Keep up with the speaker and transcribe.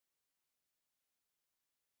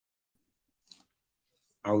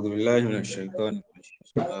أعوذ بالله من الشيطان الرجيم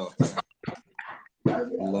بسم الله الرحمن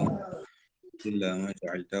الرحيم اللهم إلا ما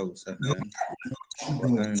جعلته سهلا وأنت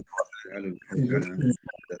تجعل الحزن إذا شئت.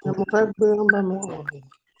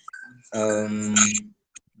 Um,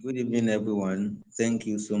 Good evening, everyone. Thank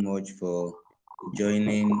you so much for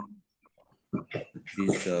joining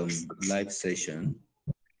this live session.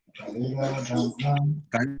 Can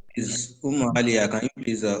you please, Alia, can you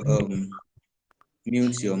please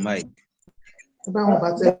mute your mic?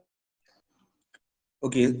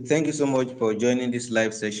 Okay, thank you so much for joining this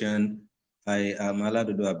live session. I am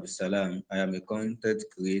Aladodo Abdusalam. I am a content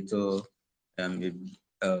creator, I am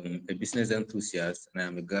a business enthusiast, and I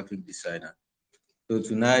am a graphic designer. So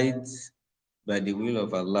tonight, by the will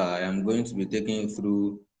of Allah, I am going to be taking you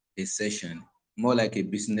through a session, more like a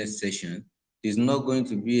business session. It is not going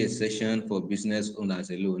to be a session for business owners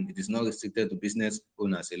alone. It is not restricted to business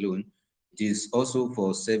owners alone. It is also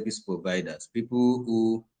for service providers, people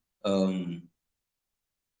who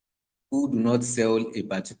do not sell a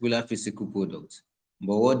particular physical product,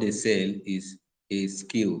 but what they sell is a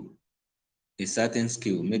skill, a certain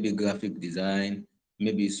skill, maybe graphic design,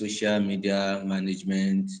 maybe social media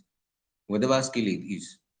management, whatever skill it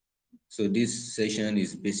is. So this session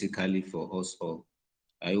is basically for us all.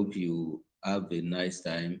 I hope you have a nice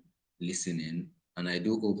time listening, and I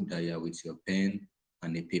do hope that you are with your pen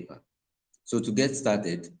and a paper. So to get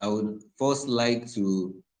started, I would first like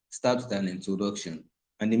to start with an introduction.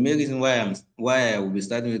 And the main reason why I will be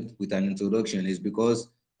starting with an introduction is because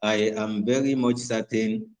I am very much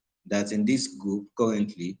certain that in this group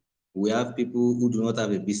currently we have people who do not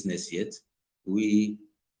have a business yet. We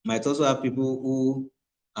might also have people who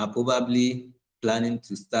are probably planning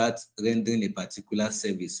to start rendering a particular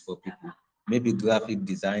service for people, maybe graphic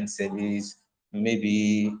design service,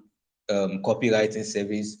 maybe copywriting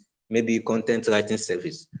service, maybe content writing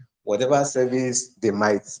service, whatever service they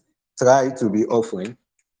might try to be offering,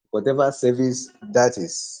 whatever service that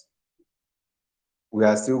is, we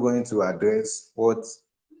are still going to address what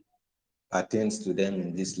pertains to them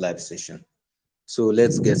in this live session. So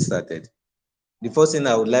let's get started. The first thing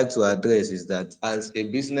I would like to address is that as a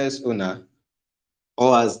business owner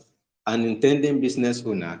or as an intending business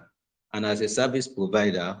owner and as a service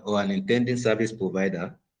provider or an intending service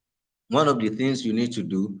provider, one of the things you need to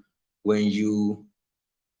do when you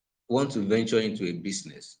want to venture into a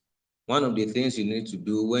business, one of the things you need to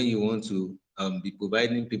do when you want to be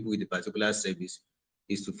providing people with a particular service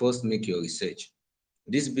is to first make your research.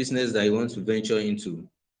 This business that you want to venture into,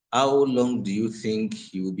 how long do you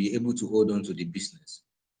think you will be able to hold on to the business?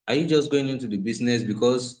 Are you just going into the business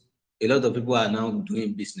because a lot of people are now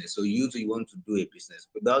doing business? So you too you want to do a business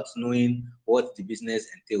without knowing what the business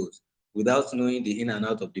entails, without knowing the in and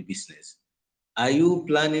out of the business. Are you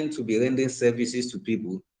planning to be rendering services to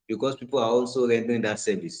people because people are also rendering that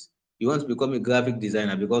service? You want to become a graphic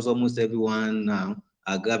designer because almost everyone now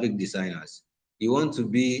are graphic designers. You want to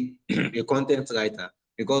be a content writer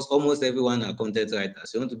because almost everyone are content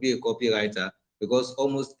writers. You want to be a copywriter because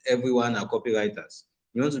almost everyone are copywriters.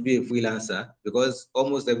 You want to be a freelancer because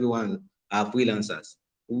almost everyone are freelancers.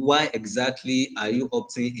 Why exactly are you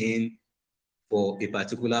opting in for a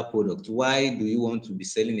particular product? Why do you want to be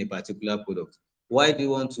selling a particular product? Why do you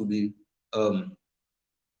want to be um,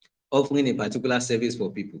 offering a particular service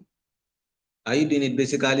for people? Are you doing it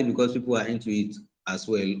basically because people are into it as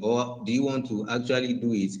well, or do you want to actually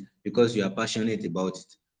do it because you are passionate about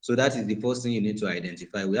it? So that is the first thing you need to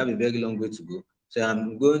identify. We have a very long way to go. So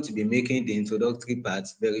I'm going to be making the introductory part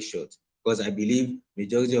very short because I believe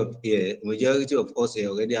majority of us here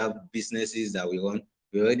already have businesses that we run.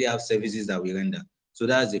 We already have services that we render. So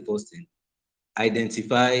that's the first thing.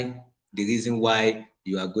 Identify the reason why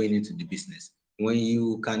you are going into the business. When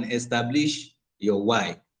you can establish your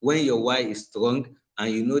why, when your why is strong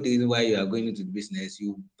and you know the reason why you are going into the business,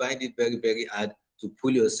 you find it very, very hard to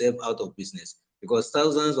pull yourself out of business because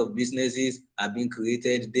thousands of businesses are being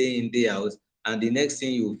created day in, day out. And the next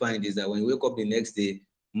thing you will find is that when you wake up the next day,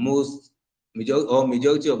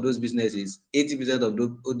 majority of those businesses, 80% of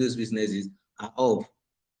those businesses are off,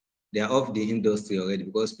 they are off the industry already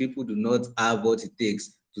because people do not have what it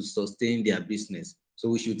takes to sustain their business. So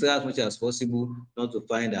we should try as much as possible not to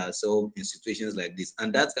find ourselves in situations like this.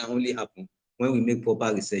 And that can only happen when we make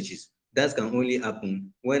proper researches. That can only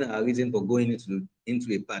happen when our reason for going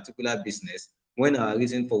into a particular business, when our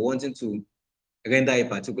reason for wanting to render a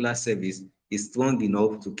particular service is strong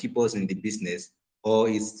enough to keep us in the business or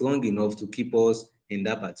is strong enough to keep us in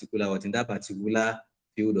that particular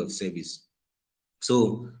field of service.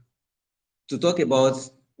 So to talk about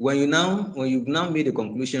when you've now made a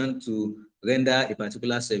conclusion to render a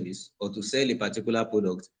particular service or to sell a particular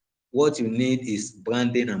product, what you need is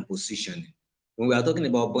branding and positioning. When we are talking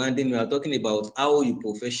about branding, we are talking about how you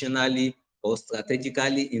professionally or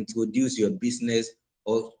strategically introduce your business,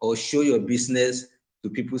 or show your business to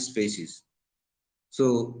people's faces.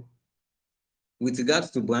 So with regards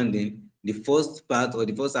to branding, the first part or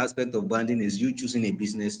the first aspect of branding is you choosing a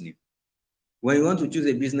business name. When you want to choose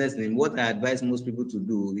a business name, what I advise most people to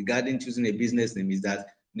do regarding choosing a business name is that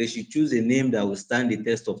they should choose a name that will stand the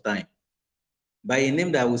test of time. By a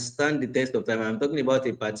name that will stand the test of time, I'm talking about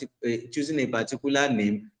choosing a particular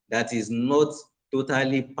name that is not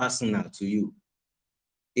totally personal to you.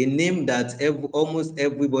 A name that almost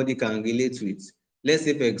everybody can relate with. Let's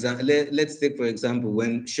say, for example, let's take for example,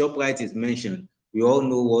 when ShopRite is mentioned, we all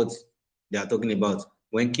know what they are talking about.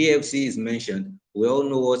 When KFC is mentioned, we all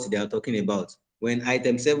know what they are talking about. When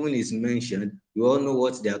Item 7 is mentioned, we all know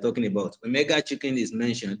what they are talking about. When Mega Chicken is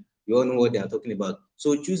mentioned, we all know what they are talking about.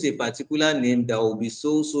 So choose a particular name that will be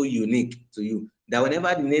so unique to you, that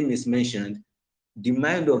whenever the name is mentioned, the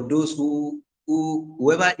mind of those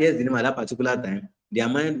whoever hears the name at that particular time, their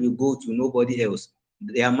mind will go to nobody else.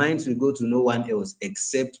 Their minds will go to no one else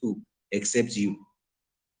except who? Except you.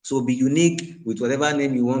 So be unique with whatever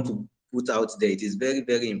name you want to put out there. It is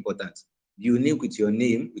very important. Be unique with your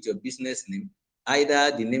name, with your business name,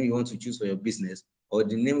 either the name you want to choose for your business or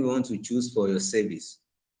the name you want to choose for your service.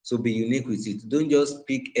 So be unique with it. Don't just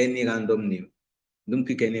pick any random name. Don't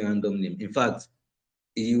pick any random name. In fact,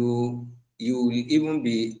 you you will even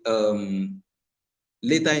be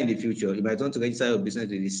later in the future, you might want to register your business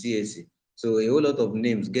with the CAC. So a whole lot of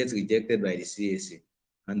names get rejected by the CAC.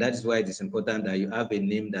 And that is why it is important that you have a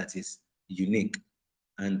name that is unique.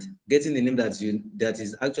 And getting a name that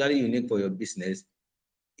is actually unique for your business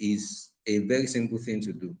is a very simple thing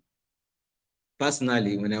to do.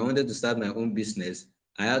 Personally, when I wanted to start my own business,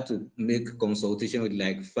 I had to make consultation with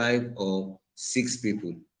like 5 or 6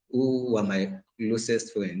 people who were my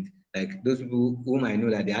closest friend. Like those people whom I know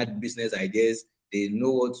that they had business ideas, they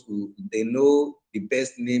know the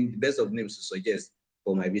best of names to suggest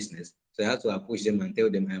for my business. So I had to approach them and tell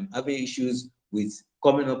them I'm having issues with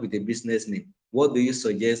coming up with a business name. What do you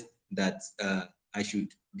suggest that I should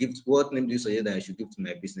give? What name do you suggest that I should give to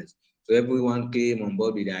my business? So everyone came on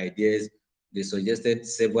board with the ideas. They suggested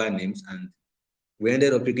several names, and we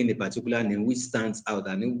ended up picking a particular name which stands out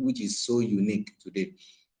and which is so unique today.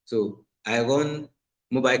 So I run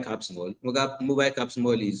Mobile Caps Mall. Mobile Caps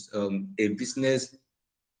Mall is a business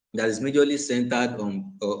that is majorly centered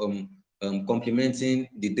on complementing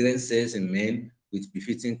the dresses in men with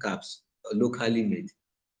befitting caps, locally made.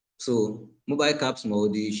 So Mobile Caps Mall,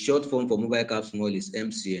 the short form for Mobile Caps Mall is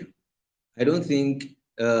MCM. I don't think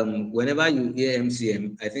whenever you hear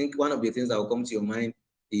MCM, I think one of the things that will come to your mind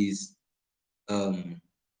is um,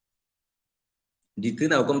 the thing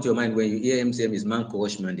that will come to your mind when you hear MCM is Man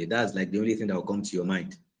Crush Monday. That's like the only thing that will come to your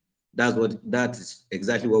mind. That is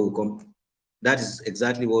exactly what will come. That is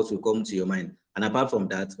exactly what will come to your mind. And apart from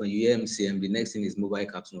that, when you hear MCM, the next thing is Mobile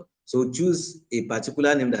Caps Mall. So choose a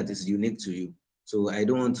particular name that is unique to you. So I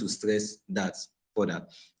don't want to stress that further.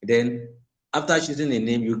 Then after choosing a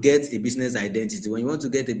name, you get a business identity. When you want to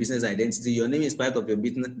get a business identity, your name is part of your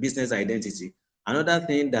business identity. Another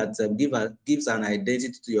thing that gives an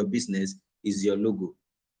identity to your business is your logo.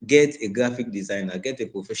 Get a graphic designer, get a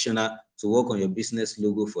professional to work on your business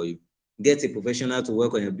logo for you. Get a professional to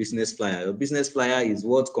work on your business flyer. Your business flyer is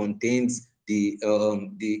what contains the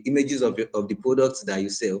images of the products that you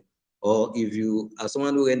sell. Or if you are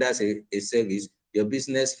someone who renders a service, your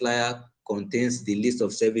business flyer contains the list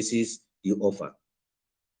of services you offer.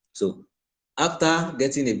 So after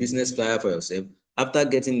getting a business flyer for yourself, after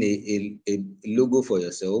getting a logo for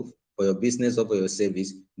yourself, for your business or for your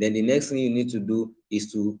service, then the next thing you need to do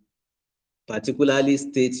is to particularly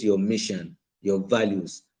state your mission, your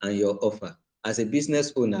values, and your offer. As a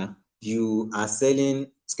business owner, you are selling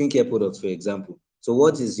skincare products, for example. So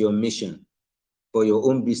what is your mission for your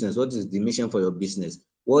own business? What is the mission for your business?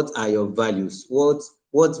 What are your values? What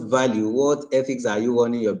value, what ethics are you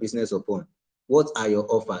running your business upon? What are your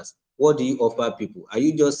offers? What do you offer people? Are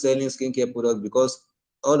you just selling skincare products because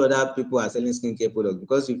all other people are selling skincare products?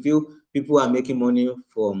 Because you feel people are making money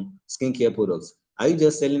from skincare products. Are you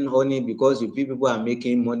just selling honey because you feel people are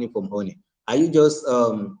making money from honey? Are you just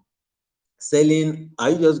selling, are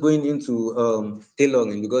you just going into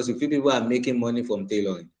tailoring because you feel people are making money from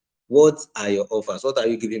tailoring? What are your offers? What are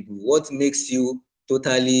you giving people? What makes you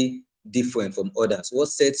totally different from others? What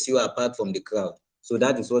sets you apart from the crowd? So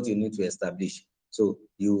that is what you need to establish. So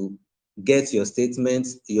you get your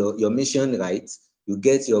statements, your mission right, you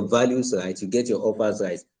get your values right, you get your offers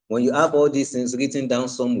right. When you have all these things written down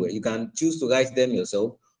somewhere, you can choose to write them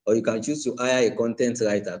yourself, or you can choose to hire a content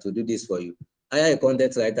writer to do this for you. Hire a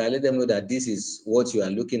content writer, let them know that this is what you are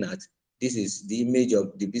looking at. This is the image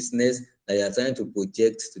of the business that you are trying to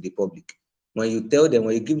project to the public. When you tell them,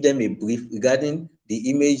 when you give them a brief regarding the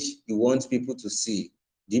image you want people to see,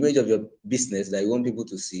 the image of your business that you want people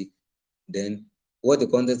to see, then what the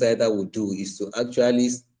content writer will do is to actually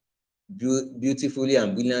beautifully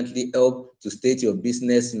and brilliantly help to state your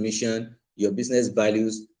business mission, your business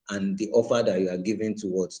values, and the offer that you are giving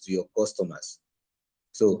towards to your customers.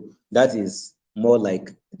 So that is more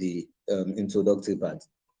like the introductory part.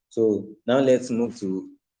 So now let's move to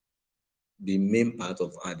the main part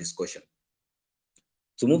of our discussion.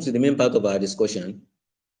 To move to the main part of our discussion,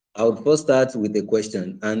 I would first start with a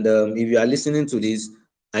question. And if you are listening to this,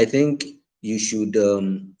 I think you should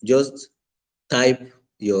just type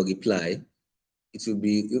your reply. It will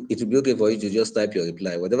be okay for you to just type your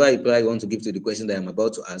reply. Whatever reply you want to give to the question that I'm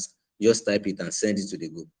about to ask, just type it and send it to the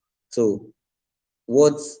group. So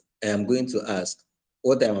what I am going to ask,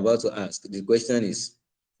 what I am about to ask, the question is,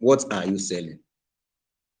 what are you selling?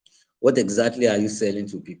 What exactly are you selling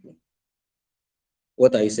to people?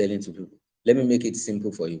 What are you selling to people? Let me make it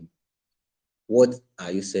simple for you. What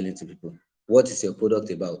are you selling to people? What is your product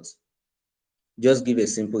about? Just give a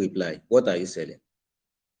simple reply. What are you selling?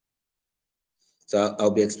 So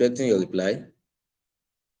I'll be expecting your reply.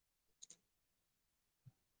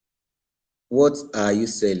 What are you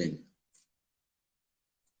selling?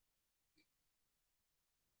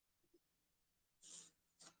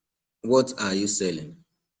 What are you selling?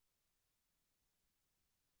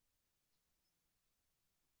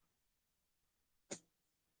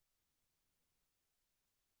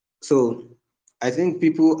 So I think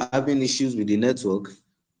people are having issues with the network.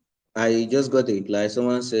 I just got a reply.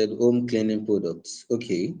 Someone said home cleaning products.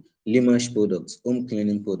 Okay. Limash products, home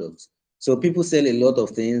cleaning products. So people sell a lot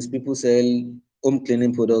of things. People sell home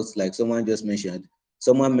cleaning products, like someone just mentioned.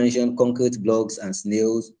 Someone mentioned concrete blocks and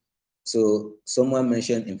snails. So someone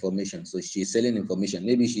mentioned information. So she's selling information.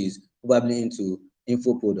 Maybe she's probably into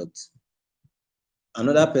info products.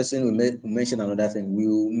 Another person will mention another thing. We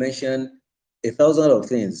will mention a thousand of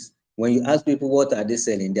things. When you ask people what are they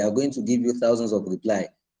selling, they are going to give you thousands of reply.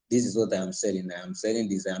 This is what I am selling. I am selling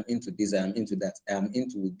this. I am into this. I am into that. I am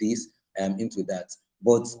into this. I am into that.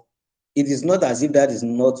 But it is not as if that is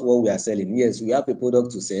not what we are selling. Yes, we have a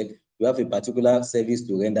product to sell. We have a particular service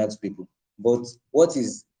to render to people. But what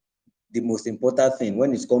is the most important thing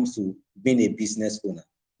when it comes to being a business owner?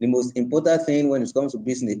 The most important thing when it comes to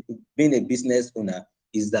business, being a business owner,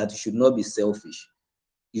 is that you should not be selfish.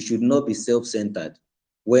 You should not be self-centered.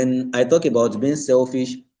 When I talk about being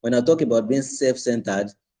selfish, when I talk about being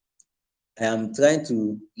self-centered, I am trying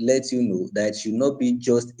to let you know that it should not be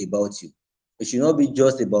just about you. It should not be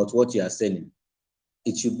just about what you are selling.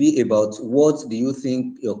 It should be about what do you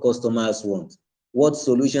think your customers want? What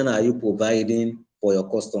solution are you providing for your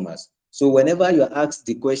customers? So whenever you are asked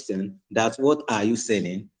the question that what are you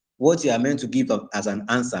selling, what you are meant to give as an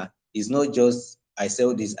answer is not just I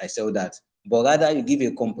sell this, I sell that, but rather you give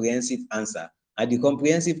a comprehensive answer. And the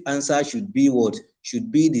comprehensive answer should be what?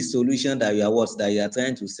 Should be the solution that you are what? That you are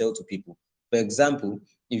trying to sell to people. For example,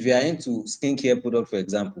 if you are into skincare product, for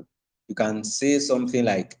example, you can say something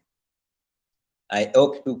like, I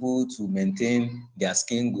help people to maintain their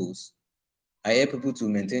skin goals. I help people to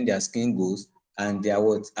maintain their skin goals and their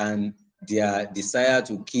what and their desire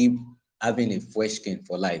to keep having a fresh skin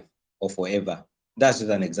for life or forever. That's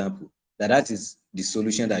just an example. That is the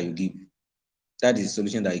solution that you give. That is the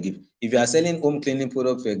solution that you give. If you are selling home cleaning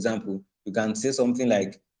products, for example, you can say something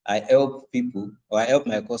like, I help people or I help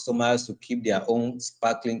my customers to keep their own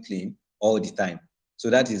sparkling clean all the time. So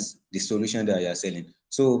that is the solution that you are selling.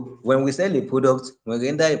 So when we sell a product, when we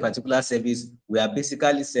render a particular service, we are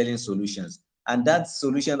basically selling solutions. And that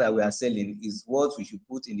solution that we are selling is what we should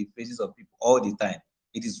put in the faces of people all the time.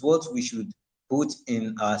 It is what we should put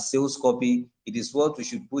in our sales copy. It is what we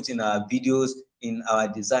should put in our videos, in our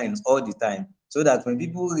designs all the time. So that when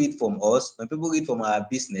people read from us, when people read from our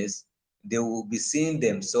business, they will be seeing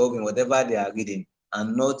themselves in whatever they are reading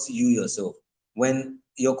and not you yourself. When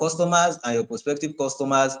your customers and your prospective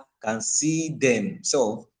customers can see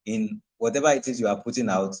themselves in whatever it is you are putting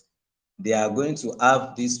out, they are going to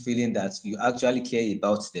have this feeling that you actually care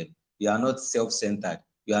about them. You are not self-centered.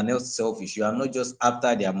 You are not selfish. You are not just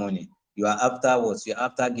after their money. You are after what? You are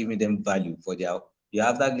after giving them value for their. You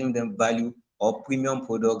are after giving them value or premium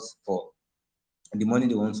products for the money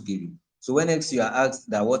they want to give you. So when next you are asked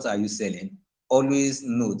that what are you selling, always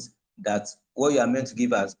note that what you are meant to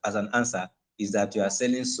give as an answer is that you are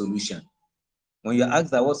selling solution. When you're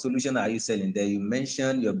asked that what solution are you selling, then you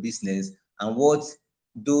mention your business and what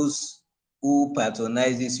those who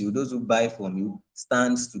patronizes you, those who buy from you,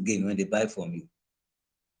 stands to gain when they buy from you.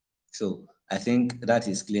 So I think that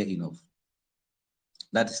is clear enough.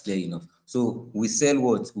 That is clear enough. So we sell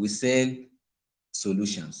what? We sell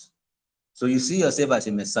solutions. So you see yourself as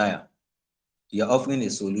a messiah. You're offering a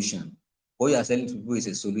solution. What you are selling to people is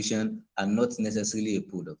a solution and not necessarily a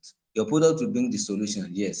product. Your product will bring the solution,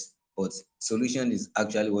 yes, but solution is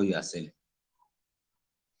actually what you are selling.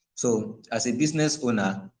 So as a business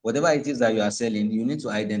owner, whatever it is that you are selling, you need to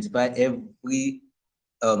identify every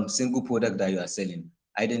single product that you are selling.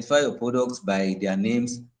 Identify your products by their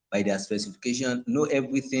names, by their specification. Know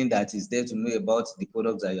everything that is there to know about the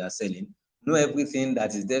products that you are selling. Know everything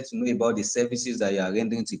that is there to know about the services that you are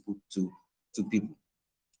rendering to people.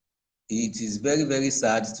 It is very, very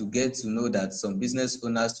sad to get to know that some business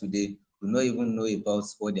owners today do not even know about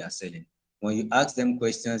what they are selling. When you ask them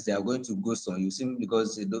questions, they are going to ghost on you simply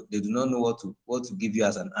because they do not know what to give you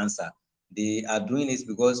as an answer. They are doing it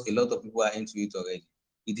because a lot of people are into it already.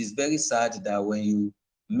 It is very sad that when you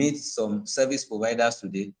meet some service providers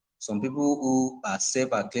today, some people who are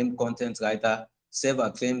self-acclaimed content writer,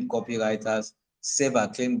 self-acclaimed copywriters,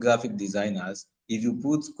 self-acclaimed graphic designers, if you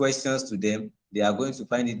put questions to them, they are going to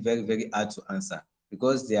find it very, very hard to answer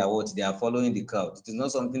because they are what? They are following the crowd. It is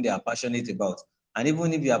not something they are passionate about. And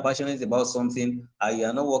even if you are passionate about something and you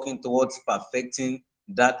are not working towards perfecting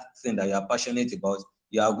that thing that you are passionate about,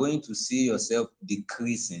 you are going to see yourself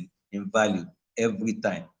decreasing in value every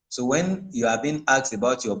time. So when you are being asked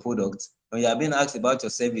about your product, when you are being asked about your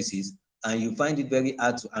services, and you find it very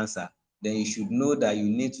hard to answer, then you should know that you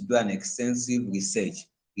need to do an extensive research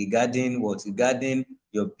regarding what? Regarding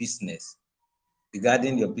your business,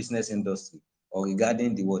 regarding your business industry, or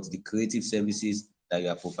regarding the what? The creative services that you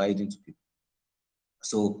are providing to people.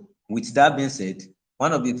 So with that being said,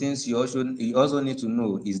 one of the things you also need to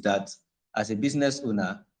know is that as a business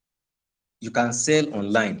owner, you can sell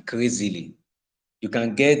online crazily. You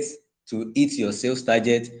can get to hit your sales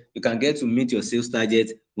target. You can get to meet your sales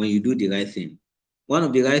target when you do the right thing. One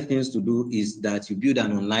of the right things to do is that you build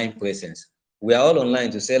an online presence. We are all online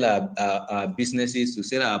to sell our businesses, to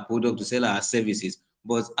sell our product, to sell our services.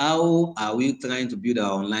 But how are we trying to build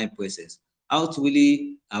our online presence? How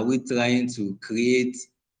truly are we trying to create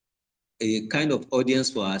a kind of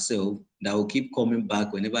audience for ourselves that will keep coming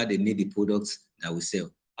back whenever they need the products that we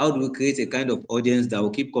sell? How do we create a kind of audience that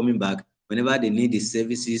will keep coming back whenever they need the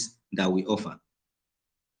services that we offer?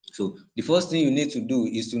 So the first thing you need to do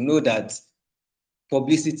is to know that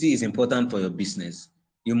publicity is important for your business.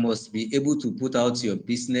 You must be able to put out your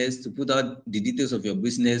business, to put out the details of your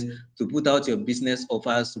business, to put out your business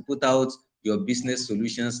offers, to put out your business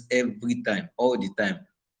solutions every time, all the time.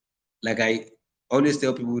 Like I always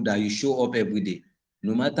tell people that you show up every day,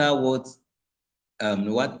 no matter what,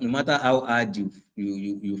 no matter how hard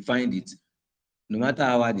you find it, no matter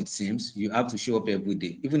how hard it seems, you have to show up every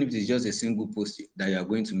day, even if it is just a single post that you are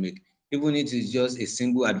going to make, even if it is just a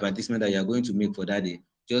single advertisement that you are going to make for that day,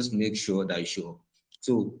 just make sure that you show up.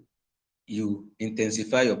 So you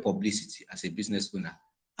intensify your publicity as a business owner.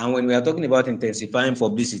 And when we are talking about intensifying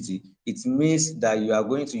publicity, it means that you are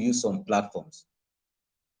going to use some platforms.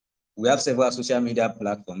 We have several social media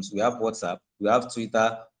platforms. We have WhatsApp, we have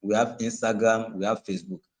Twitter, we have Instagram, we have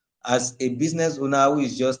Facebook. As a business owner who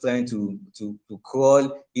is just trying to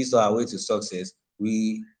crawl his or her way to success,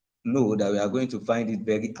 we know that we are going to find it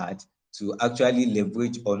very hard to actually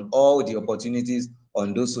leverage on all the opportunities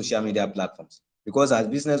on those social media platforms. Because as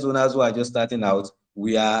business owners who are just starting out,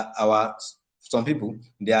 we are our some people,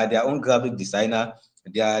 they are their own graphic designer,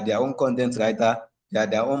 they are their own content writer, they are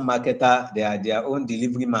their own marketer, they are their own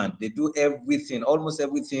delivery man. They do everything, almost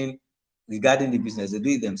everything regarding the business. They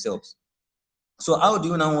do it themselves. So how do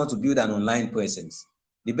you now want to build an online presence?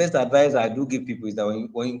 The best advice I do give people is that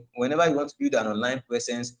whenever you want to build an online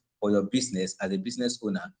presence for your business as a business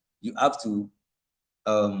owner, you have to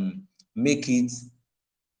make it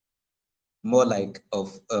more like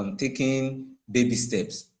of taking baby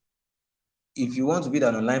steps. If you want to build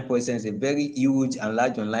an online presence, a very huge and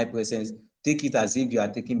large online presence, take it as if you are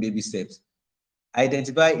taking baby steps.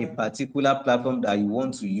 Identify a particular platform that you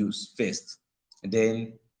want to use first,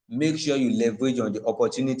 then make sure you leverage on the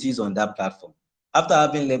opportunities on that platform. After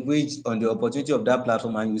having leveraged on the opportunity of that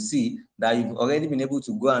platform and you see that you've already been able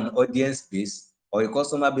to grow an audience base or a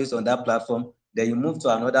customer base on that platform, then you move to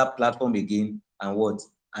another platform again and what?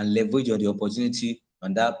 And leverage on the opportunity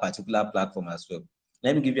on that particular platform as well.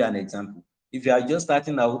 Let me give you an example. If you are just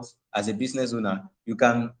starting out as a business owner, you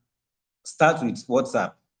can start with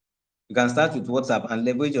WhatsApp. You can start with WhatsApp and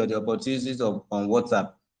leverage on the opportunities on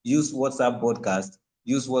WhatsApp. Use WhatsApp broadcast,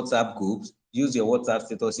 use WhatsApp groups, use your WhatsApp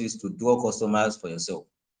statuses to draw customers for yourself.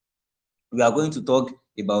 We are going to talk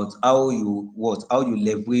about how you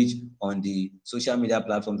leverage on the social media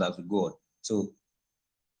platforms as we go on. So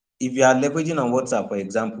if you are leveraging on WhatsApp, for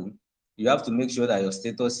example, you have to make sure that your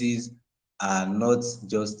statuses are not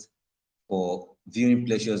just for viewing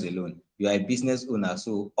pleasures alone. You are a business owner,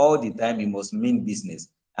 so all the time you must mean business.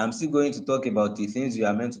 I'm still going to talk about the things you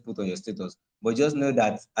are meant to put on your status, but just know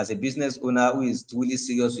that as a business owner who is truly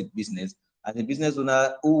serious with business, as a business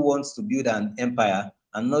owner who wants to build an empire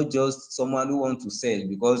and not just someone who wants to sell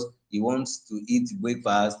because he wants to eat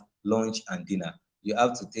breakfast, lunch, and dinner, you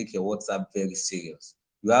have to take your WhatsApp very serious.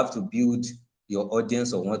 You have to build your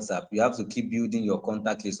audience on WhatsApp. You have to keep building your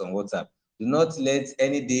contact list on WhatsApp. Do not let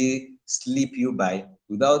any day slip you by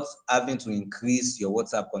without having to increase your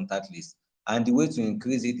WhatsApp contact list. And the way to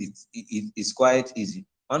increase it is quite easy.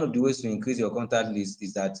 One of the ways to increase your contact list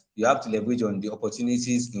is that you have to leverage on the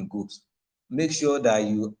opportunities in groups. Make sure that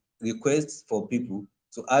you request for people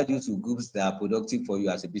to add you to groups that are productive for you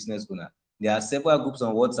as a business owner. There are several groups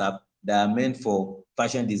on WhatsApp that are meant for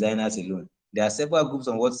fashion designers alone. There are several groups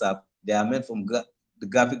on WhatsApp that are meant for the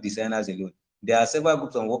graphic designers alone. There are several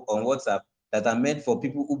groups on WhatsApp that are meant for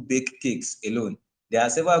people who bake cakes alone. There are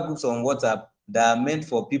several groups on WhatsApp that are meant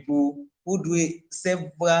for people who do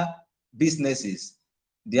several businesses.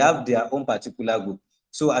 They have their own particular group.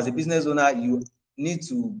 So as a business owner, you need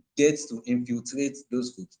to get to infiltrate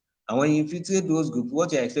those groups. And when you infiltrate those groups,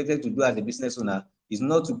 what you're expected to do as a business owner is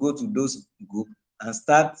not to go to those groups and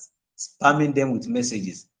start spamming them with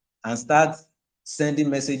messages and start sending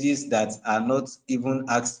messages that are not even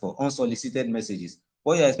asked for, unsolicited messages.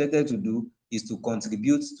 What you're expected to do is to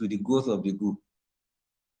contribute to the growth of the group.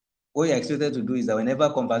 What you're expected to do is that whenever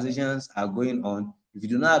conversations are going on, if you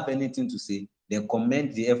do not have anything to say, then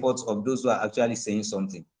commend the efforts of those who are actually saying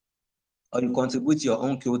something. Or you contribute your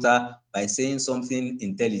own quota by saying something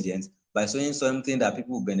intelligent, by saying something that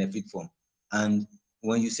people will benefit from. And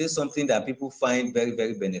when you say something that people find very,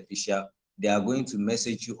 very beneficial, they are going to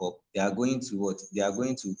message you up. They are going to what? They are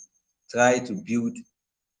going to try to build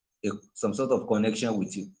some sort of connection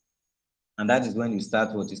with you. And that is when you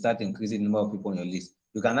start what? You start increasing the number of people on your list.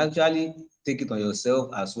 You can actually take it on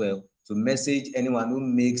yourself as well to message anyone who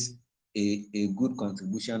makes a good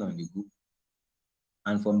contribution on the group.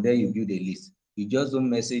 And from there, you build a list. You just don't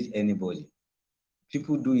message anybody.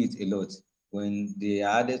 People do it a lot. When they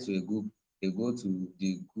are added to a group, they go to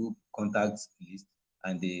the group contact list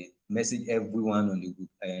and they message everyone on the group.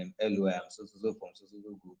 Hello, I am so from so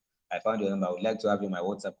group. I found your number. I would like to have you on my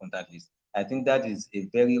WhatsApp contact list. I think that is a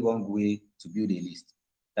very wrong way to build a list.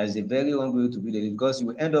 That is a very wrong way to build a list because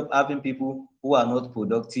you end up having people who are not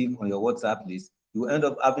productive on your WhatsApp list. You end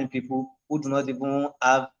up having people who do not even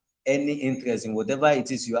have any interest in whatever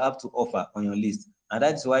it is you have to offer on your list. And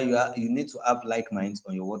that's why you need to have like minds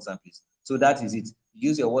on your WhatsApp list. So that is it. You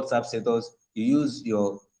use your WhatsApp status, you use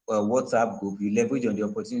your WhatsApp group, you leverage on the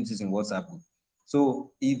opportunities in WhatsApp group.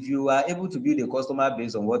 So if you are able to build a customer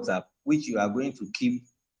base on WhatsApp, which you are going to keep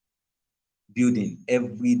building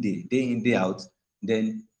every day, day in, day out,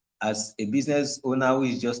 then as a business owner who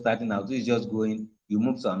is just starting out, who is just growing, you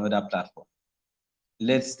move to another platform.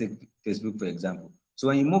 Let's take Facebook, for example. So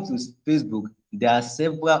when you move to Facebook, there are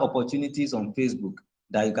several opportunities on Facebook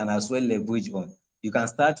that you can as well leverage on. You can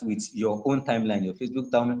start with your own timeline, your Facebook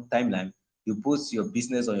timeline. You post your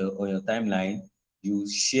business on your timeline. You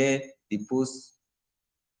share the post,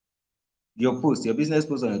 your business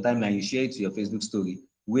post on your timeline. You share it to your Facebook story,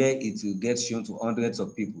 where it will get shown to hundreds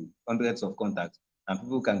of people, hundreds of contacts, and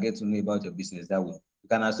people can get to know about your business that way. You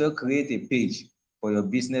can as well create a page for your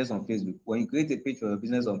business on Facebook. When you create a page for your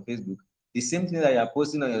business on Facebook, the same thing that you are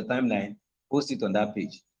posting on your timeline, post it on that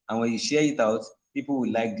page. And when you share it out, people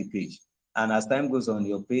will like the page. And as time goes on,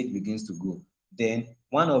 your page begins to grow. Then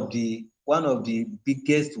one of the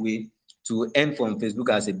biggest way to earn from Facebook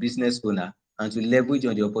as a business owner and to leverage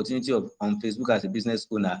on the opportunity of on Facebook as a business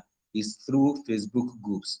owner is through Facebook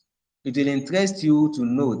groups. It will interest you to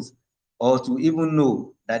note or to even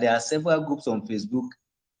know that there are several groups on Facebook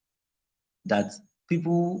that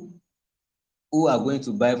people who are going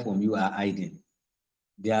to buy from you are hiding.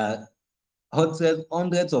 There are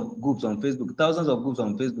hundreds of groups on Facebook, thousands of groups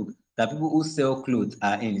on Facebook that people who sell clothes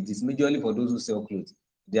are in. It is majorly for those who sell clothes.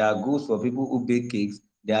 There are groups for people who bake cakes.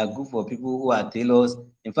 There are groups for people who are tailors.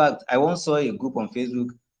 In fact, I once saw a group on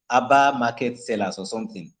Facebook, Abba Market Sellers or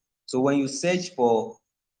something. So when you search for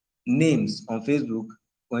names on Facebook,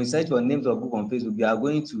 when you search for names of group on Facebook, you are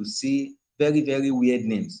going to see very, very weird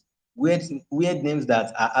names. Weird names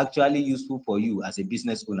that are actually useful for you as a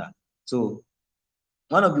business owner. So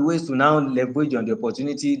one of the ways to now leverage on the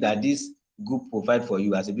opportunity that this group provide for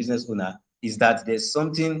you as a business owner is that there's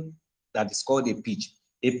something that is called a pitch.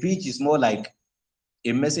 A pitch is more like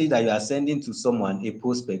a message that you are sending to someone, a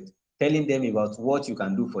prospect, telling them about what you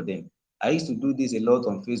can do for them. I used to do this a lot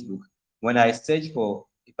on Facebook. When I search for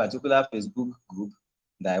a particular Facebook group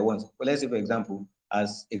that I want, well, let's say, for example,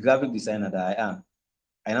 as a graphic designer that I am,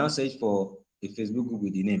 I now search for a Facebook group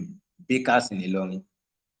with the name Bakers in Ilorin,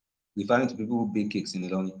 referring to people who bake cakes in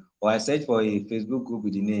Ilorin. Or I search for a Facebook group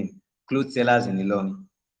with the name Clothes Sellers in Ilorin,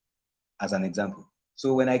 as an example.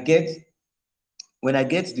 So when I get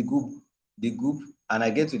the group, and I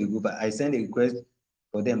get to the group, I send a request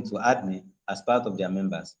for them to add me as part of their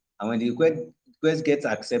members. And when the request gets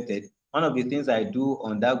accepted, one of the things I do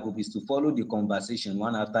on that group is to follow the conversation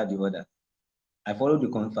one after the other. I follow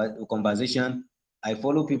the conversation. I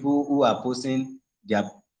follow people who are posting their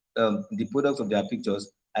the products of their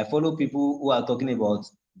pictures. I follow people who are talking about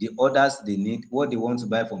the orders they need, what they want to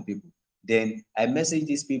buy from people. Then I message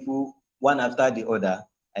these people one after the other.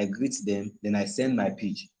 I greet them. Then I send my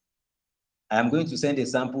pitch. I am going to send a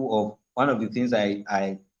sample of one of the things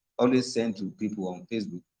I always send to people on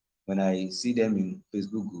Facebook when I see them in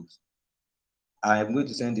Facebook groups. I am going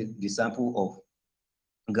to send the sample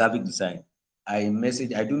of graphic design. I do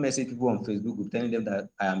message people on Facebook group telling them that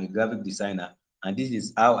I am a graphic designer and this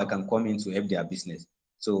is how I can come in to help their business.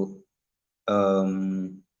 So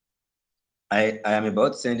um I am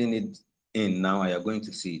about sending it in now and you're going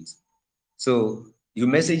to see it. So you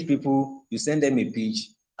message people, you send them a pitch,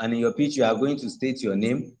 and in your pitch, you are going to state your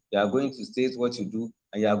name, you are going to state what you do,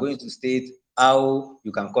 and you are going to state how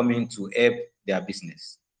you can come in to help their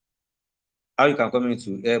business. How you can come in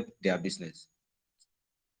to help their business.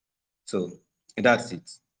 So that's it.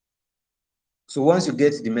 So once you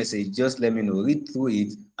get the message, just let me know, read through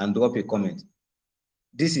it and drop a comment.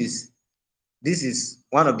 This is this is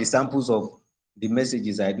one of the samples of the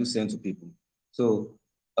messages I do send to people. So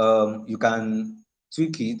you can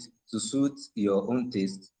tweak it to suit your own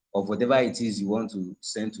taste of whatever it is you want to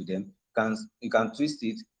send to them. You can twist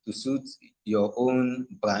it to suit your own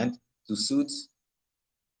brand, to suit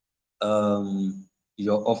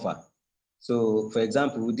your offer. So, for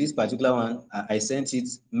example, this particular one, I sent it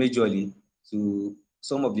majorly to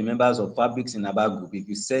some of the members of Fabrics in Aba group. If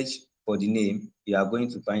you search for the name, you are going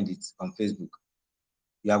to find it on Facebook.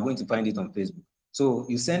 You are going to find it on Facebook. So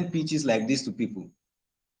you send pitches like this to people.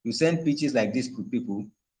 You send pitches like this to people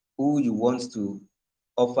who you want to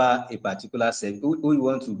offer a particular service, who you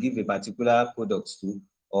want to give a particular product to,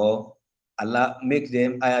 or make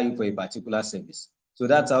them hire you for a particular service. So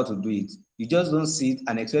that's how to do it. You just don't sit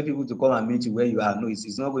and expect people to come and meet you where you are. No,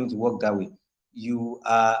 it's not going to work that way. You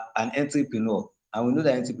are an entrepreneur, and we know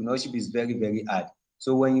that entrepreneurship is very, very hard.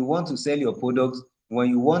 So when you want to sell your product, when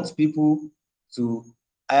you want people to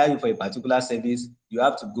hire you for a particular service, you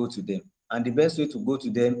have to go to them. And the best way to go to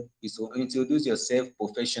them is to introduce yourself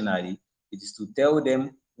professionally. It is to tell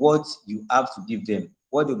them what you have to give them,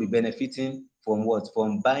 what they'll be benefiting from, what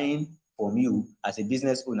from buying from you as a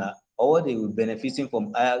business owner, or what they will be benefiting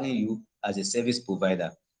from hiring you as a service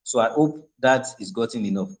provider. So I hope that is gotten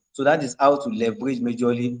enough. So that is how to leverage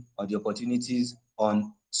majorly on the opportunities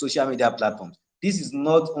on social media platforms. This is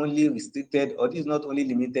not only restricted, or this is not only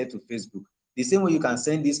limited to Facebook. The same way you can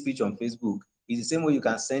send this pitch on Facebook is the same way you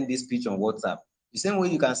can send this pitch on WhatsApp. The same way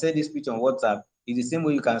you can send this pitch on WhatsApp is the same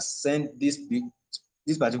way you can send this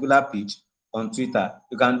particular pitch on Twitter.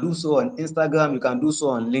 You can do so on Instagram, you can do so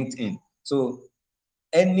on LinkedIn. So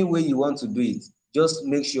any way you want to do it, just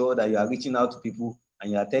make sure that you are reaching out to people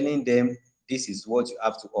and you are telling them this is what you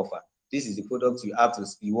have to offer. This is the product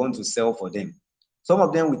you want to sell for them. Some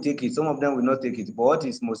of them will take it, some of them will not take it. But what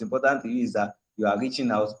is most important to you is that you are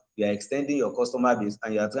reaching out, you are extending your customer base,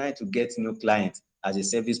 and you are trying to get new clients as a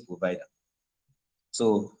service provider.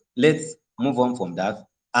 So let's move on from that.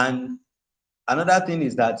 And another thing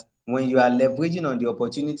is that when you are leveraging on the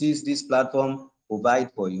opportunities this platform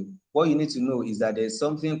provide for you, what you need to know is that there's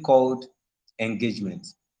something called engagement.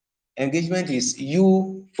 Engagement is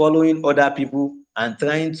you following other people and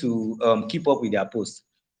trying to keep up with their posts.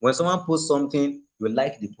 When someone posts something, you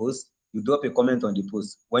like the post, you drop a comment on the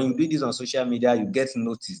post. When you do this on social media, you get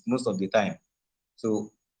noticed most of the time.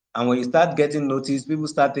 So, and when you start getting noticed, people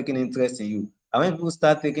start taking interest in you. And when people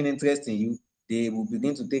start taking interest in you, they will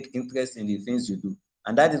begin to take interest in the things you do.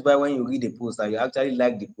 And that is why when you read a post and you actually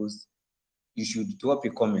like the post, you should drop a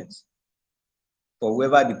comment for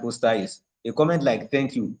whoever the poster is. A comment like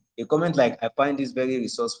thank you, a comment like I find this very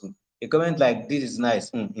resourceful, a comment like this is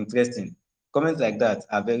nice, interesting. Comments like that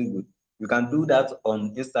are very good. You can do that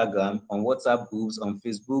on Instagram, on WhatsApp groups, on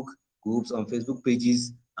Facebook groups, on Facebook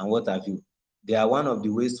pages, and what have you. They are one of the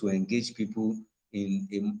ways to engage people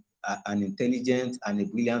in an intelligent and a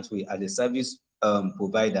brilliant way as a service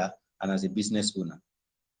provider and as a business owner.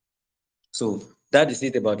 So that is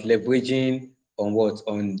it about leveraging on what?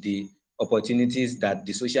 On the opportunities that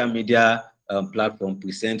the social media platform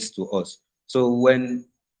presents to us. So when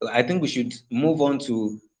I think we should move on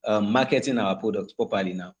to marketing our products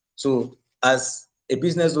properly now. So as a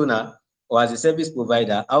business owner or as a service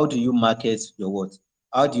provider, how do you market your what?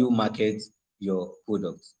 How do you market your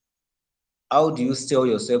products? How do you sell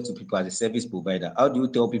yourself to people as a service provider? How do you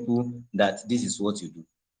tell people that this is what you do?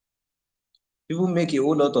 People make a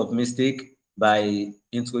whole lot of mistake by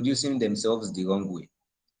introducing themselves the wrong way.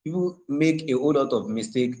 People make a whole lot of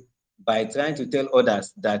mistake by trying to tell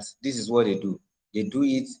others that this is what they do. They do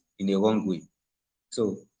it in a wrong way.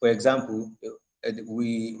 So, for example,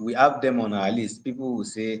 we have them on our list. People will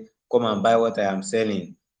say, "Come and buy what I am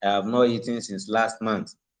selling. I have not eaten since last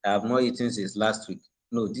month. I have not eaten since last week."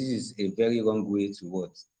 No, this is a very wrong way to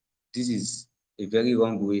what? This is a very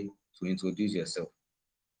wrong way to introduce yourself.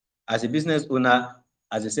 As a business owner,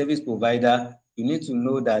 as a service provider, you need to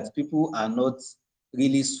know that people are not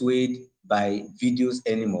really swayed by videos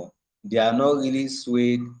anymore. They are not really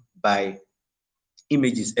swayed by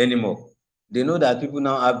images anymore. They know that people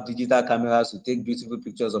now have digital cameras to take beautiful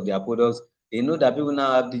pictures of their products. They know that people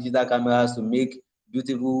now have digital cameras to make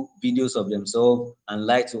beautiful videos of themselves and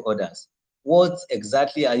lie to others. What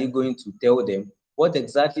exactly are you going to tell them? What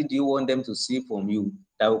exactly do you want them to see from you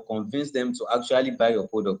that will convince them to actually buy your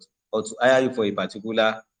product or to hire you for a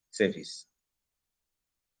particular service?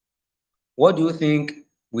 What do you think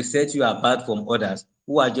will set you apart from others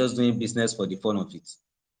who are just doing business for the fun of it?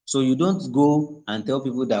 So you don't go and tell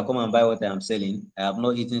people that come and buy what I am selling. I have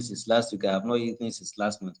not eaten since last week. I have not eaten since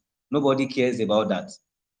last month. Nobody cares about that.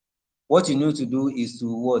 What you need to do is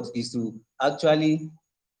to what? Is to actually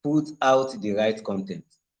put out the right content.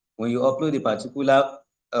 When you upload a particular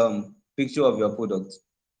picture of your product,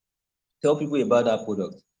 tell people about that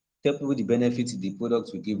product. Tell people the benefits the product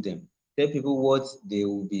will give them. Tell people what they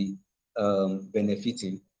will be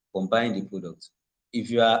benefiting from buying the product. If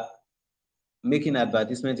you are making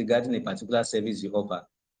advertisement regarding a particular service you offer,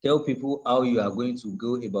 tell people how you are going to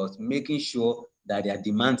go about making sure that their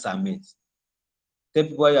demands are met. Tell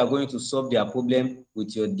people how you are going to solve their problem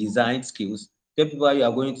with your design skills. Tell people how you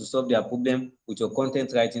are going to solve their problem with your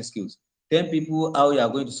content writing skills. Tell people how you are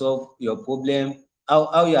going to solve your problem,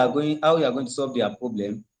 how you are going to solve their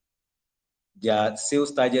problem, their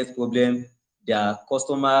sales target problem, their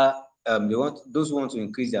customer, they want those who want to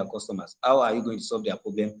increase their customers. How are you going to solve their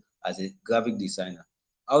problem as a graphic designer?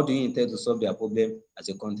 How do you intend to solve their problem as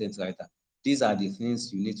a content writer? These are the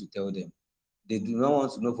things you need to tell them. They do not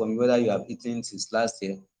want to know from you whether you have eaten since last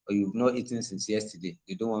year or you've not eaten since yesterday.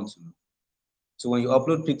 They don't want to know. So when you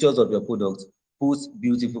upload pictures of your product, put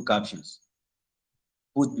beautiful captions.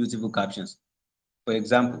 Put beautiful captions. For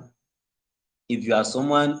example, if you are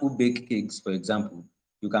someone who bake cakes, for example,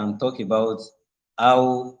 you can talk about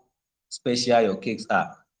how special your cakes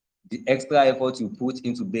are, the extra effort you put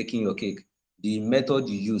into baking your cake, the method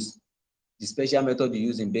you use, the special method you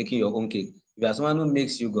use in baking your own cake. If you are someone who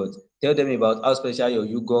makes yogurt, tell them about how special your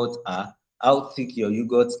yogurt are, how thick your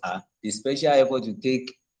yogurts are, the special effort you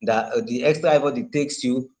take, the extra effort it takes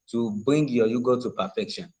you to bring your yogurt to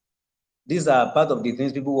perfection. These are part of the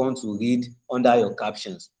things people want to read under your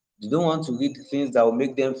captions. They don't want to read things that will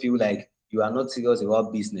make them feel like you are not serious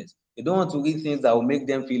about business. They don't want to read things that will make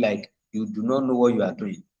them feel like you do not know what you are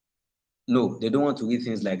doing. No, they don't want to read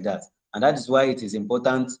things like that. And that is why it is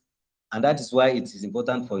important, and that is why it is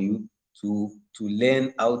important for you to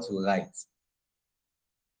learn how to write.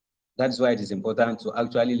 That is why it is important to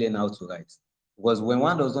actually learn how to write. Because when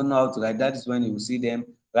one does not know how to write, that is when you see them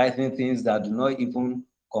writing things that do not even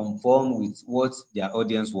conform with what their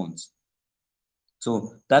audience wants.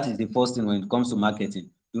 So that is the first thing when it comes to marketing.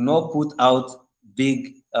 Do not put out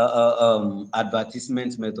big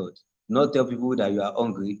advertisement method. Do not tell people that you are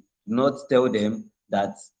hungry. Do not tell them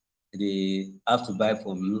that they have to buy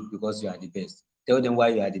from you because you are the best. Tell them why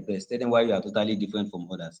you are the best. Tell them why you are totally different from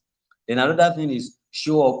others. Then another thing is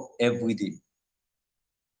show up every day.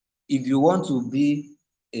 If you want to be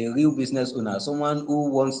a real business owner, someone who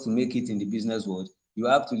wants to make it in the business world, you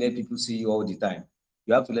have to let people see you all the time.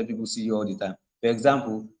 You have to let people see you all the time. For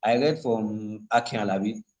example, I read from Akin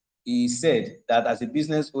Alabi. He said that as a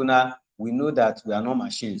business owner, we know that we are not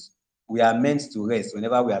machines. We are meant to rest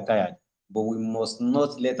whenever we are tired, but we must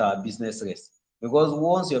not let our business rest. Because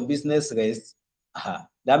once your business rests,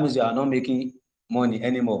 that means you are not making money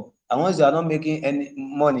anymore. And once you are not making any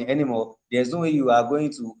money anymore, there's no way you are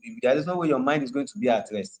going to, there is no way your mind is going to be at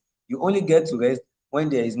rest. You only get to rest when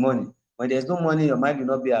there is money. When there's no money, your mind will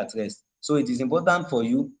not be at rest. So it is important for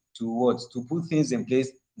you to what? To put things in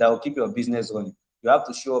place that will keep your business running. You have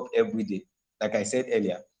to show up every day, like I said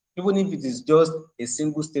earlier. Even if it is just a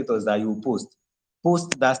single status that you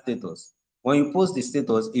post that status. When you post the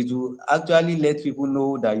status, it will actually let people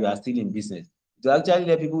know that you are still in business. It will actually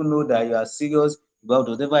let people know that you are serious about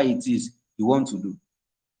whatever it is you want to do.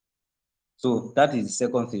 So that is the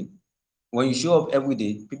second thing. When you show up every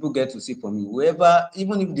day, people get to see from you. Whoever,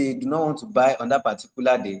 even if they do not want to buy on that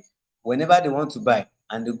particular day, whenever they want to buy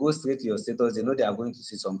and they go straight to your status, they know they are going to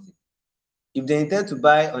see something. If they intend to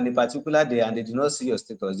buy on a particular day and they do not see your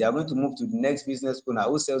status, they are going to move to the next business owner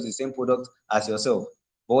who sells the same product as yourself.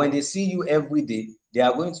 But when they see you every day, they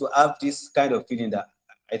are going to have this kind of feeling that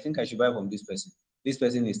I think I should buy from this person. This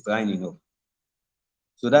person is trying enough.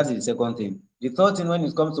 So that is the second thing. The third thing when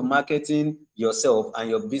it comes to marketing yourself and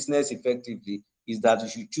your business effectively is that you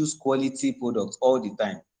should choose quality products all the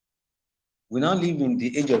time. We now live in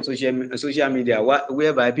the age of social media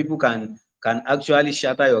whereby people can actually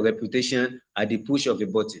shatter your reputation at the push of a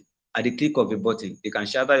button, at the click of a button. They can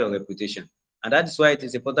shatter your reputation, and that is why it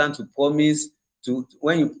is important to promise to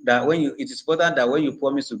when you it is important that when you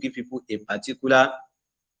promise to give people a particular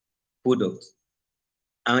product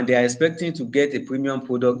and they are expecting to get a premium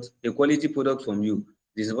product, a quality product from you,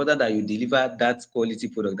 it is important that you deliver that quality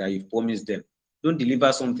product that you've promised them. Don't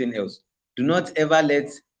deliver something else. Do not ever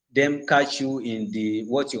let them catch you in the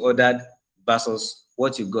what you ordered versus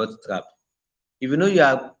what you got trap. If you know you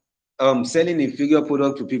are selling inferior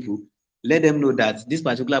product to people, let them know that this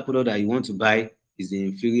particular product that you want to buy is the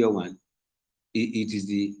inferior one. It is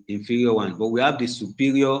the inferior one, but we have the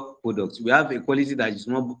superior product. We have a quality that is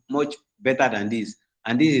much better than this,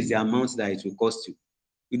 and this is the amount that it will cost you.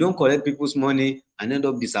 You don't collect people's money and end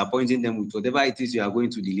up disappointing them with whatever it is you are going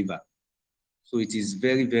to deliver. So it is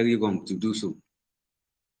very, very wrong to do so.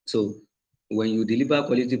 So when you deliver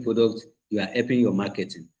quality products, you are helping your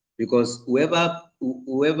marketing, because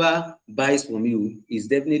whoever buys from you is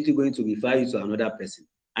definitely going to refer you to another person.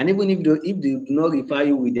 And even if they do not refer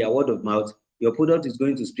you with their word of mouth, your product is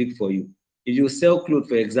going to speak for you. If you sell clothes,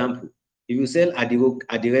 for example, if you sell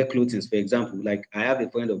Adire clothing, for example, like I have a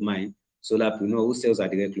friend of mine, Solapreneur, who sells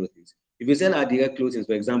Adire clothing. If you sell Adire clothing,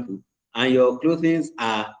 for example, and your clothing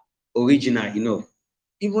are original enough,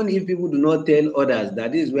 even if people do not tell others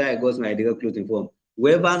that this is where I got my direct clothing from,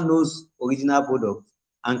 whoever knows original product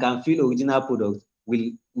and can feel original product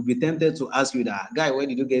will be tempted to ask you that, guy, where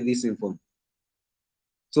did you get this thing from?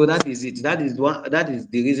 So that is it. That is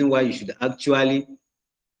the reason why you should actually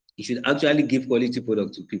give quality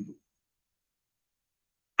product to people.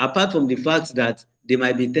 Apart from the fact that they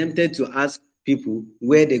might be tempted to ask people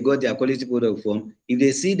where they got their quality product from, if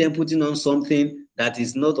they see them putting on something that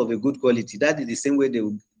is not of a good quality, that is the same way they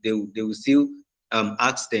will still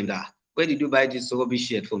ask them that, where did you buy this rubbish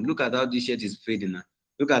shirt from? Look at how this shirt is fading now.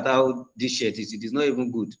 Look at how this shirt is. It is not even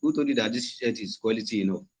good. Who told you that this shirt is quality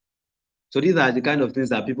enough? So these are the kind of things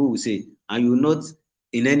that people will say, and you will not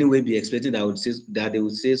in any way be expecting that they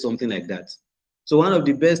would say something like that. So one of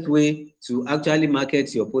the best way to actually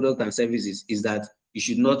market your product and services is that you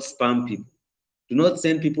should not spam people. Do not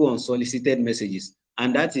send people unsolicited messages.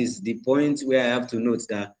 And that is the point where I have to note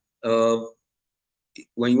that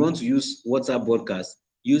when you want to use WhatsApp broadcast,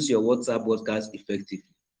 use your WhatsApp broadcast effectively.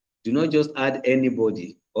 Do not just add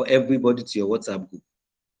anybody or everybody to your WhatsApp group.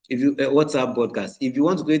 If you WhatsApp broadcast, if you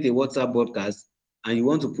want to create a WhatsApp broadcast and you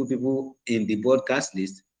want to put people in the broadcast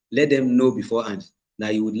list, let them know beforehand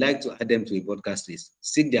that you would like to add them to a broadcast list.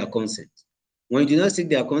 Seek their consent. When you do not seek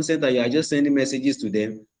their consent and you are just sending messages to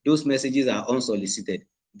them, those messages are unsolicited.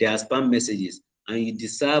 They are spam messages, and you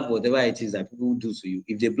deserve whatever it is that people do to you.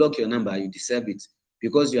 If they block your number, you deserve it,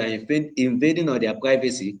 because you are invading on their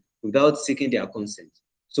privacy without seeking their consent.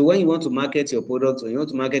 So when you want to market your products, when you want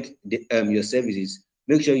to market your services,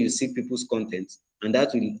 make sure you seek people's content, and that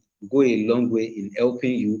will go a long way in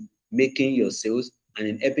helping you making your sales and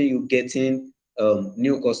in helping you getting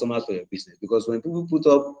new customers for your business. Because when people put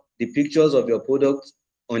up the pictures of your product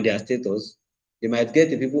on their status, they might get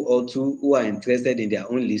the people or two who are interested in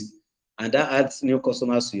their own list, and that adds new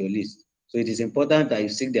customers to your list. So it is important that you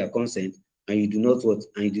seek their consent and you do not what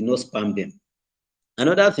and you do not spam them.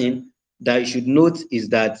 Another thing that you should note is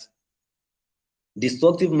that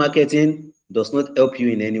destructive marketing does not help you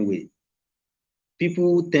in any way.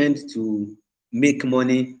 People tend to make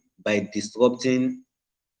money by disrupting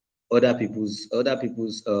other people's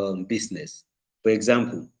business. For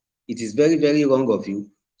example, it is very, very wrong of you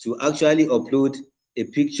to actually upload a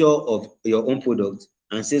picture of your own product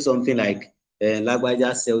and say something like,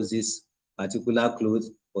 Lagbaja sells this particular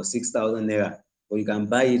clothes for 6,000 naira, but you can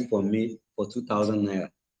buy it from me for 2,000 naira.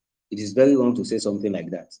 It is very wrong to say something like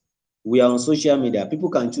that. We are on social media. People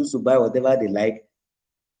can choose to buy whatever they like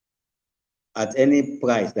at any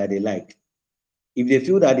price that they like. If they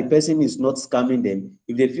feel that the person is not scamming them,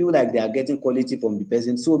 if they feel like they are getting quality from the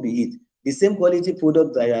person, so be it. The same quality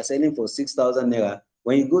product that you are selling for 6,000 naira,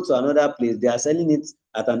 when you go to another place, they are selling it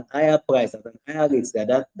at an higher price, at an higher rate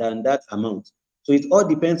than that amount. So it all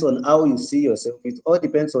depends on how you see yourself. It all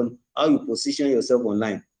depends on how you position yourself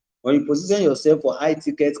online. When you position yourself for high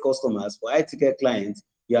ticket customers, for high ticket clients,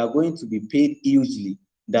 you are going to be paid hugely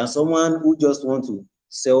than someone who just want to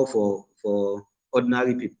sell for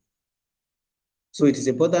ordinary people. So it is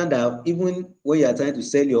important that even when you are trying to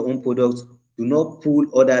sell your own product, do not pull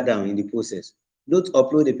other down in the process. Don't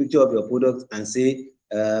upload a picture of your product and say,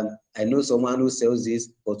 I know someone who sells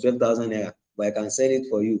this for 12,000 naira, but I can sell it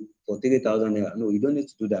for you for 3,000 naira. No, you don't need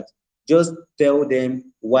to do that. Just tell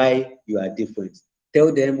them why you are different.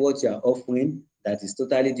 Tell them what you are offering that is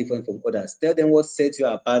totally different from others. Tell them what sets you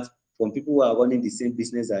apart from people who are running the same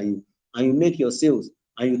business as you. And you make your sales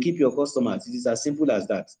and you keep your customers. It is as simple as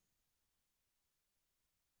that.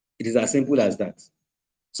 It is as simple as that.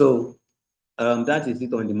 So that is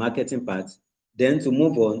it on the marketing part. Then to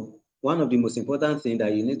move on, one of the most important things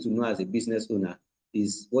that you need to know as a business owner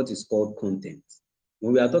is what is called content.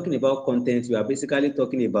 When we are talking about content, we are basically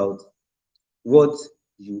talking about what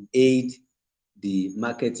you aid the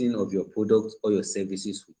marketing of your product or your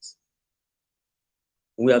services with.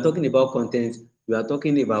 When we are talking about content, we are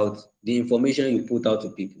talking about the information you put out to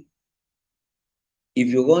people. If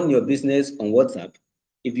you run your business on WhatsApp,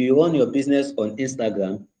 if you run your business on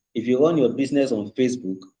Instagram, if you run your business on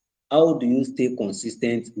Facebook, how do you stay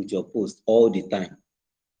consistent with your post all the time?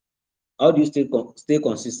 How do you stay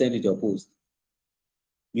consistent with your post?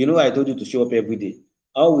 You know, I told you to show up every day.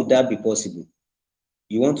 How will that be possible?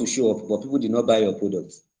 You want to show up, but people did not buy your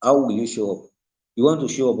products. How will you show up? You want to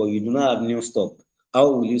show up, but you do not have new stock. How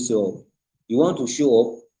will you show up? You want to show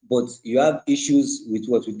up, but you have issues with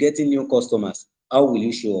what? With getting new customers. How will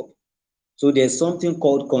you show up? So there's something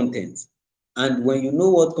called content. And when you know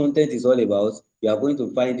what content is all about, you are going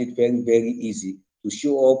to find it very, very easy to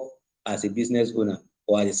show up as a business owner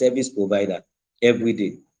or as a service provider every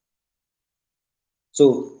day.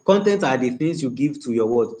 So content are the things you give to your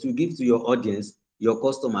what? To give to your audience, your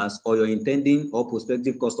customers, or your intending or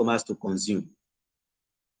prospective customers to consume.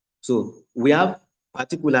 So we have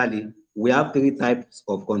three types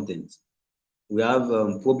of content. We have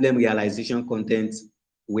problem realization content,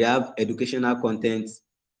 we have educational content,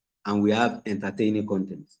 and we have entertaining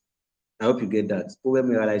content. I hope you get that.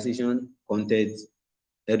 Problem realization content,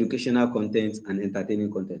 educational content, and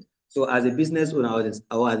entertaining content. So as a business owner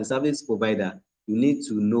or as a service provider, you need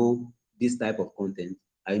to know this type of content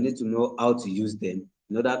and you need to know how to use them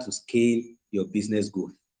in order to scale your business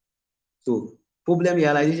growth. So problem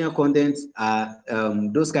realization content are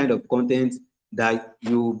those kind of content that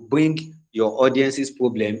you bring your audience's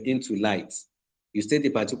problem into light. You state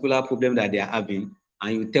a particular problem that they are having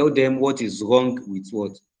and you tell them what is wrong with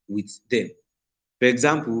what? With them. For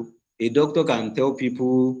example, a doctor can tell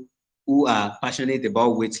people who are passionate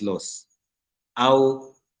about weight loss how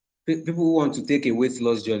people who want to take a weight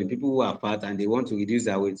loss journey, people who are fat and they want to reduce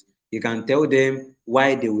their weight, you can tell them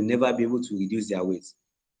why they will never be able to reduce their weight.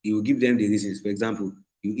 You will give them the reasons. For example,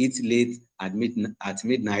 you eat late at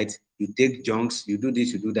midnight, you take junks, you do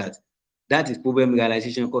this, you do that. That is problem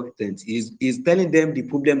realization content. He's telling them the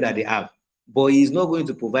problem that they have, but he's not going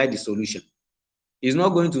to provide the solution. He's not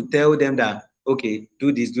going to tell them that, okay,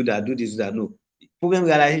 do this, do that, do this, do that. No. Problem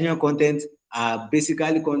realization content are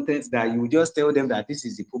basically content that you just tell them that this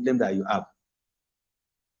is the problem that you have.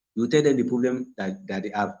 You tell them the problem that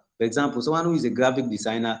they have. For example, someone who is a graphic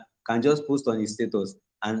designer can just post on his status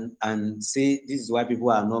and say this is why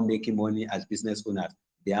people are not making money as business owners.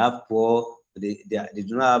 They have poor, they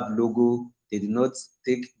do not have logo, they do not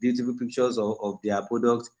take beautiful pictures of their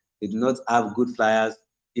products, they do not have good flyers.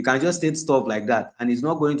 You can just state stuff like that, and it's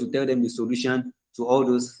not going to tell them the solution to all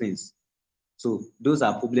those things. So those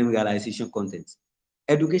are problem realization content.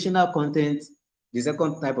 Educational content, the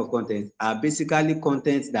second type of content, are basically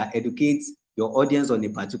content that educates your audience on a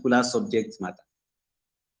particular subject matter.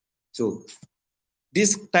 So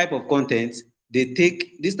this type of content,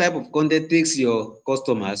 this type of content takes your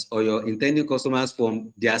customers or your intended customers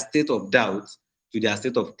from their state of doubt to their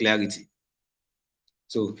state of clarity.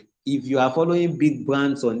 So if you are following big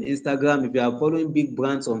brands on Instagram, if you are following big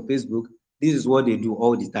brands on Facebook, this is what they do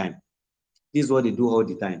all the time. This is what they do all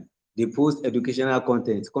the time. They post educational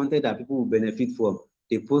content, content that people will benefit from.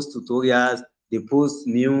 They post tutorials, they post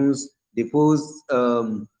news, they post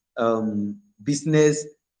business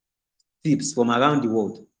tips from around the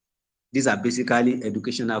world. These are basically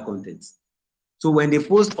educational content. So when they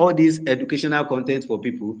post all these educational content for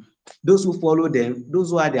people, those who follow them, those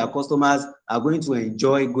who are their customers, are going to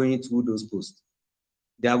enjoy going through those posts.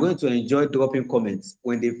 They are going to enjoy dropping comments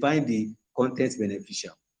when they find the content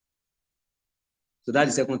beneficial. So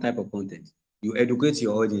that's the second type of content. You educate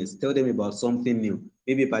your audience, tell them about something new,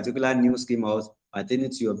 maybe a particular news came out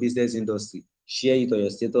pertaining to your business industry. Share it on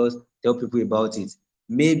your status, tell people about it.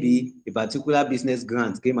 Maybe a particular business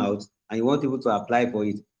grant came out and you want people to apply for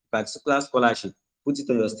it, a particular scholarship, put it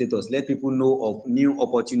on your status, let people know of new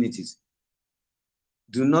opportunities.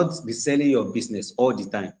 Do not be selling your business all the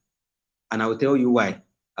time, and I will tell you why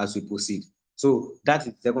as we proceed. So that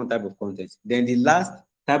is the second type of content. Then the last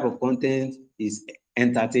type of content is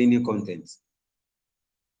entertaining content.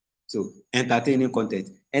 So entertaining content.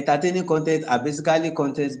 Entertaining content are basically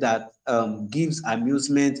content that gives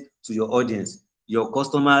amusement to your audience, your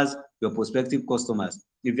customers, your prospective customers.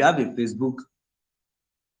 If you have a Facebook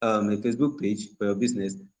page for your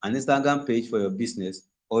business, an Instagram page for your business,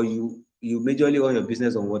 or you majorly run your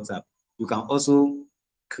business on WhatsApp, you can also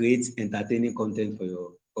create entertaining content for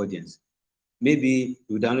your audience. Maybe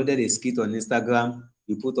you downloaded a skit on Instagram,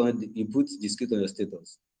 you put the skit on your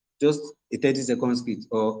status. Just a 30-second skit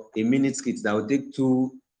or a minute skit that will take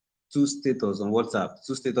two status on WhatsApp,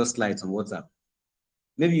 two status slides on WhatsApp.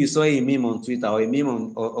 Maybe you saw a meme on Twitter or a meme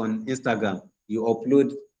on Instagram, you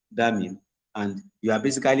upload that meme and you are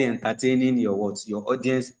basically entertaining your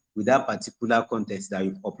audience with that particular content that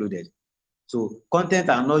you've uploaded. So content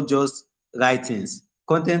are not just writings.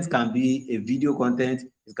 Content can be a video content,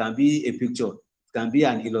 it can be a picture, it can be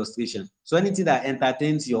an illustration. So anything that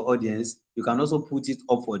entertains your audience, you can also put it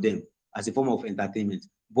up for them as a form of entertainment.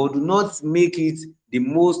 But do not make it the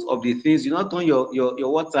most of the things. Do not turn your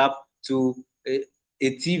WhatsApp to a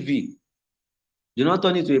TV. Do not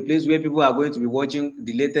turn it to a place where people are going to be watching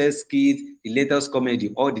the latest skit, the latest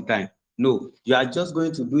comedy all the time. No, you are just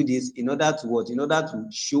going to do this in order to what? In order to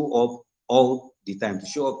show up all the time, to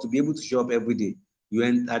show up, to be able to show up every day. You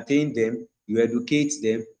entertain them, you educate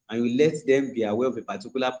them, and you let them be aware of a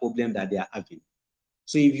particular problem that they are having.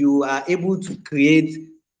 So if you are able to create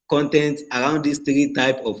content around these three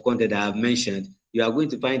type of content that I have mentioned, you are going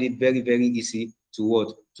to find it very, very easy to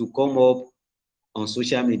what? To come up on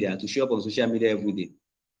social media, to show up on social media every day.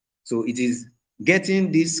 So it is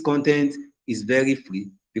getting this content is very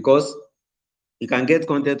free because you can get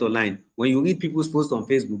content online. When you read people's posts on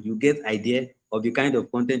Facebook, you get idea of the kind of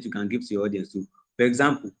content you can give to your audience too. For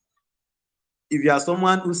example, if you are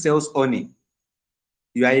someone who sells honey,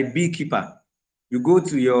 you are a beekeeper, you go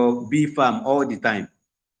to your bee farm all the time.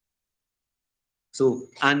 So,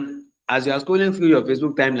 and as you are scrolling through your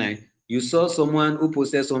Facebook timeline, you saw someone who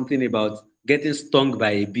posted something about getting stung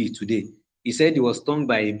by a bee today. He said he was stung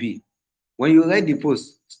by a bee. When you read the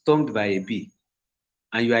post, stung by a bee,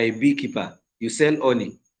 and you are a beekeeper, you sell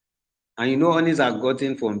honey, and you know honeys are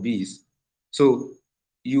gotten from bees. So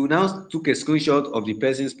you now took a screenshot of the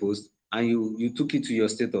person's post and you took it to your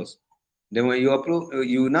status. Then when you upload,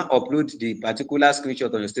 you now upload the particular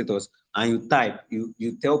screenshot on your status and you type,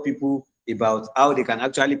 you tell people about how they can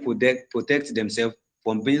actually protect themselves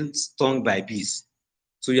from being stung by bees.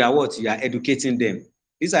 So you are what? You are educating them.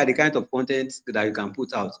 These are the kind of content that you can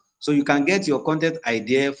put out. So you can get your content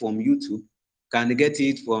idea from YouTube, can get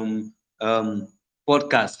it from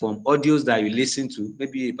podcasts, from audios that you listen to,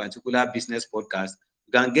 maybe a particular business podcast.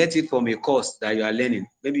 You can get it from a course that you are learning.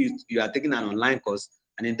 Maybe you are taking an online course,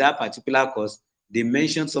 and in that particular course, they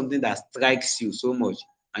mention something that strikes you so much,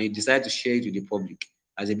 and you decide to share it with the public.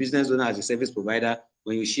 As a business owner, as a service provider,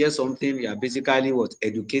 when you share something, you are basically what?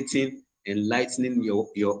 Educating, enlightening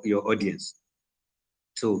your audience.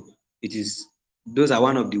 So it is those are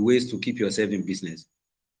one of the ways to keep yourself in business.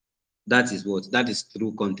 That is what? That is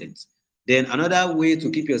through content. Then another way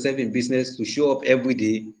to keep yourself in business, to show up every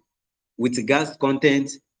day with regards to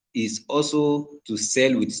content, is also to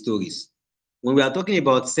sell with stories. When we are talking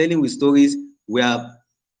about selling with stories, we are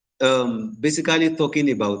basically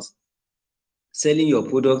talking about selling your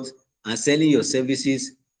product and selling your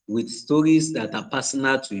services with stories that are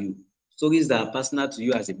personal to you, stories that are personal to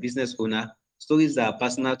you as a business owner, stories that are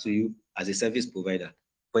personal to you as a service provider.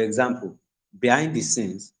 For example, behind the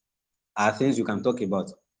scenes are things you can talk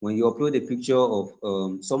about. When you upload a picture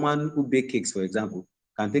of someone who bake cakes, for example,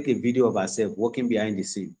 can take a video of herself working behind the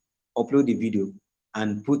scene, upload the video,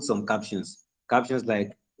 and put some captions. Captions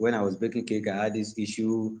like, when I was baking cake, I had this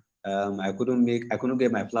issue. I couldn't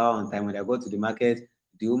get my flour on time. When I got to the market,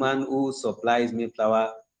 the woman who supplies me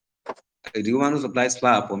flour, the woman who supplies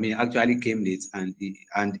flour for me actually came late, and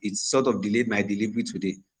it sort of delayed my delivery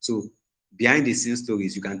today. So behind the scenes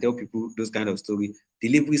stories, you can tell people those kind of story,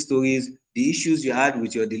 delivery stories, the issues you had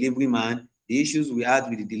with your delivery man, the issues we had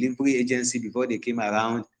with the delivery agency before they came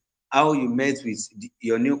around, how you met with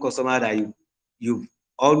your new customer that you've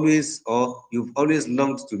always or you've always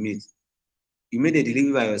longed to meet. You made a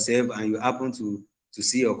delivery by yourself and you happen to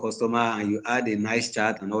see your customer and you add a nice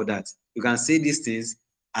chat and all that. You can say these things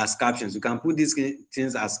as captions. You can put these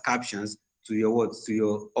things as captions to your words, to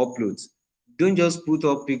your uploads. Don't just put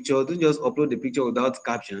up picture, don't just upload the picture without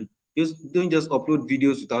caption. Just don't just upload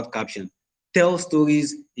videos without caption. Tell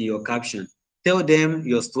stories in your caption. Tell them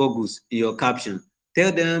your struggles in your caption.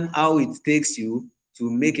 Tell them how it takes you to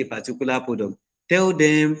make a particular product. Tell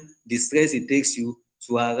them the stress it takes you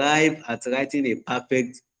to arrive at writing a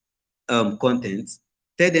perfect con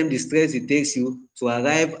Tell them the stress it takes you to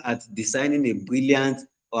arrive at designing a brilliant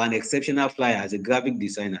or an exceptional flyer as a graphic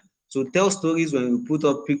designer. So tell stories when you put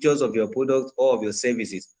up pictures of your products or of your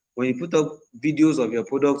services. When you put up videos of your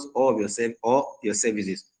products or of your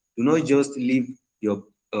services, do not just leave your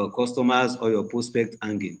customers or your prospect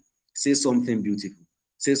hanging. Say something beautiful.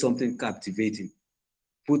 Say something captivating.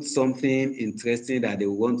 Put something interesting that they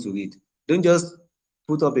want to read. Don't just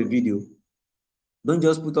put up a video, don't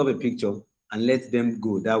just put up a picture and let them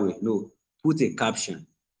go that way. No, put a caption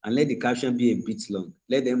and let the caption be a bit long.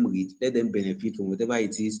 Let them read, let them benefit from whatever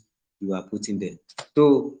it is you are putting there.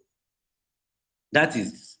 So that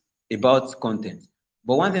is about content.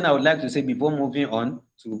 But one thing I would like to say before moving on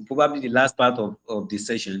to probably the last part of the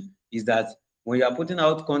session is that when you are putting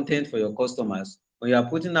out content for your customers, when you are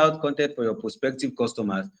putting out content for your prospective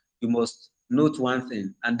customers, you must note one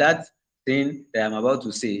thing. And that thing that I'm about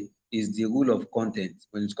to say is the rule of content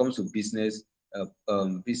when it comes to businesses.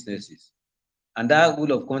 And that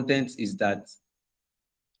rule of content is that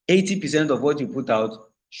 80% of what you put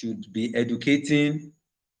out should be educating,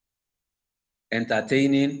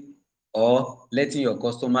 entertaining, or letting your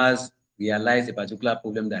customers realize a particular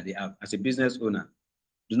problem that they have. As a business owner,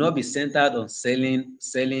 do not be centered on selling,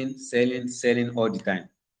 selling, selling, selling all the time.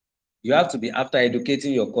 You have to be after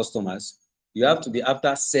educating your customers. You have to be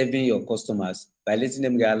after serving your customers by letting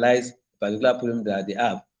them realize a particular problem that they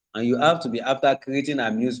have. And you have to be after creating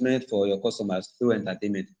amusement for your customers through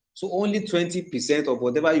entertainment. So only 20% of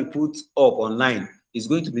whatever you put up online is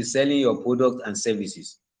going to be selling your product and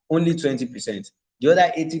services. Only 20%. The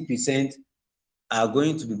other 80% are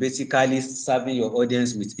going to be basically serving your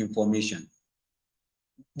audience with information.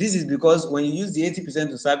 This is because when you use the 80%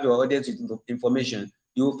 to serve your audience with information,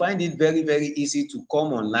 you will find it very, very easy to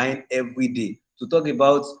come online every day, to talk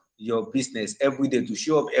about your business every day, to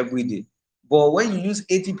show up every day. But when you use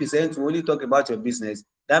 80% to only talk about your business,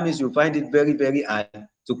 that means you find it very, very hard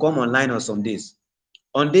to come online on some days.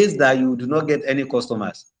 On days that you do not get any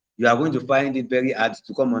customers, you are going to find it very hard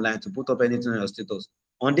to come online to put up anything on your status.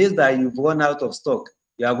 On days that you've run out of stock,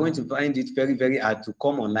 you are going to find it very, very hard to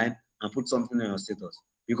come online and put something on your status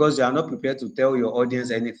because you are not prepared to tell your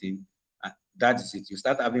audience anything. That is it. You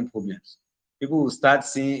start having problems. People will start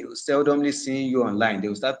seldomly seeing you online. They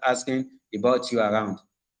will start asking about you around.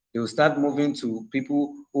 They will start moving to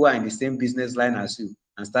people who are in the same business line as you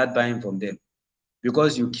and start buying from them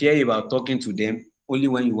because you care about talking to them only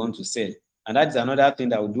when you want to sell. And that's another thing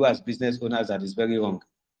that we do as business owners that is very wrong.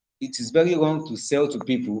 It is very wrong to sell to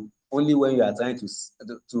people only when you are trying to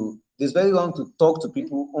it's very wrong to talk to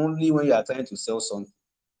people only when you are trying to sell something.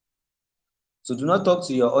 So do not talk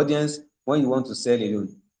to your audience when you want to sell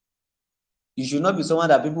alone. You should not be someone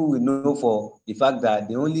that people will know for the fact that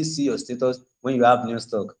they only see your status when you have new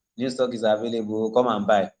stock. New stock is available, come and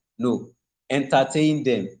buy. No, entertain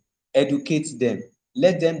them, educate them,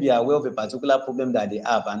 let them be aware of a particular problem that they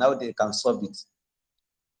have and how they can solve it.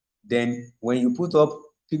 Then when you put up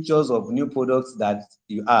pictures of new products that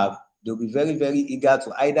you have, they'll be very, very eager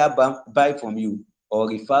to either buy from you or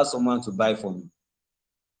refer someone to buy from you.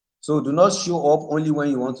 So do not show up only when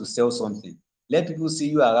you want to sell something. Let people see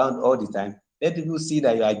you around all the time. Let people see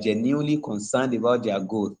that you are genuinely concerned about their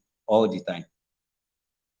growth all the time.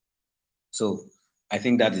 So I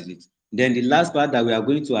think that is it. Then the last part that we are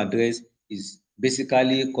going to address is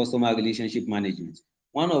basically customer relationship management.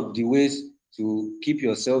 One of the ways to keep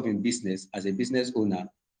yourself in business as a business owner,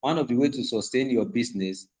 one of the ways to sustain your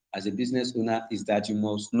business as a business owner is that you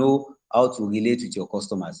must know how to relate with your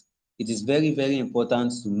customers. It is very, very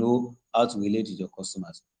important to know how to relate with your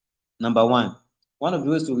customers. Number one of the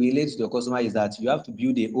ways to relate with your customer is that you have to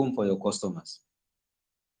build a home for your customers.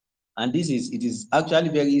 And it is actually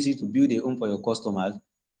very easy to build a home for your customers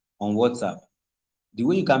on WhatsApp. The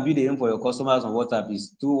way you can build a home for your customers on WhatsApp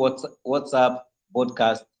is through WhatsApp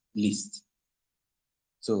broadcast list.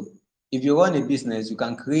 So if you run a business, you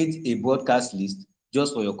can create a broadcast list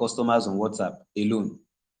just for your customers on WhatsApp alone.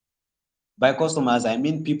 By customers, I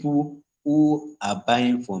mean people who are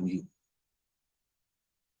buying from you.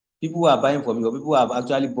 People who are buying from you or people who have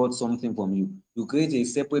actually bought something from you. You create a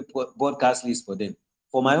separate broadcast list for them.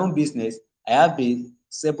 For my own business, I have a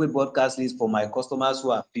separate broadcast list for my customers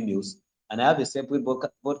who are females, and I have a separate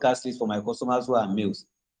broadcast list for my customers who are males.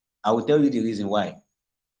 I will tell you the reason why.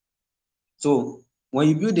 So when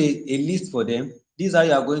you build a list for them, this is how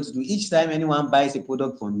you are going to do. Each time anyone buys a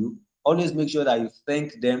product from you, always make sure that you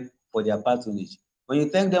thank them for their patronage. When you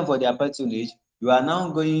thank them for their patronage, you are now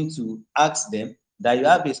going to ask them that you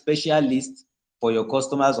have a special list for your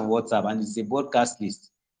customers on WhatsApp, and it's a broadcast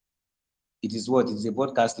list. It is what? It's a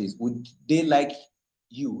broadcast list. Would they like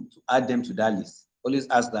you to add them to that list? Always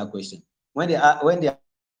ask that question. When they answer that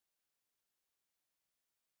yes, they want to be added to the list,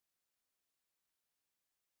 you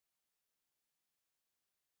now ask them that would you like me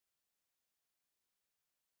to add them to the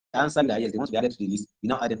list? If they answer you that yes, they want to be added to the list, you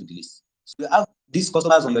now add them to the list. So you have these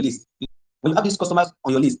customers on your list. When you have these customers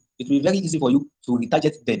on your list, it will be very easy for you to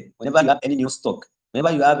retarget them whenever you have any new stock,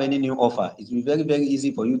 whenever you have any new offer. It will be very, very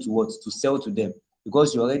easy for you to what? To sell to them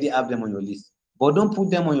because you already have them on your list. But don't put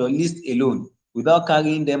them on your list alone without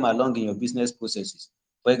carrying them along in your business processes.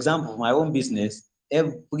 For example, for my own business,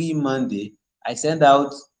 every Monday, I send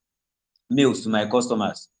out mails to my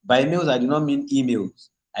customers. By mails, I do not mean emails.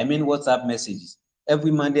 I mean WhatsApp messages.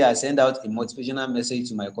 Every Monday, I send out a motivational message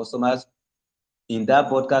to my customers in that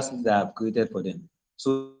broadcast that I have created for them.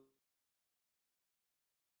 So if they answer you that yes, they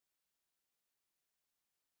want to be added to the list,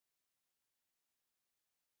 you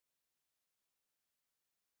now add them to the list. If they answer you that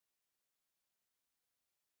yes, they want to be added to the list, you now add them to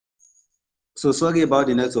the list. So sorry about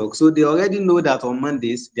the network. So they already know that on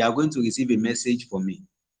Mondays, they are going to receive a message from me.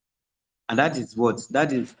 And that is what?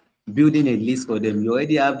 That is building a list for them. You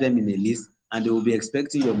already have them in a list and they will be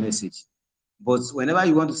expecting your message. But whenever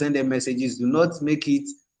you want to send them messages, do not make it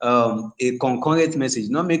a concurrent message.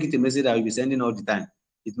 Not make it a message that you'll be sending all the time.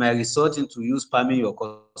 It might result into you spamming your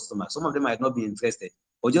customers. Some of them might not be interested.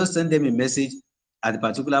 But just send them a message at a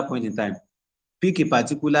particular point in time. Pick a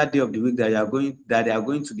particular day of the week that they are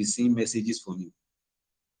going to be seeing messages from you.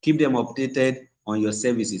 Keep them updated on your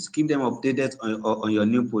services. Keep them updated on your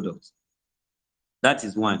new products. That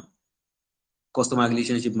is one. Customer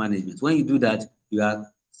relationship management. When you do that, you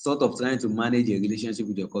are sort of trying to manage a relationship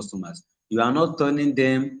with your customers. You are not turning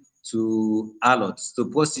them to harlots, to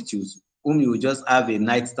prostitutes whom you just have a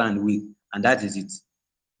nightstand with, and that is it.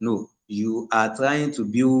 No, you are trying to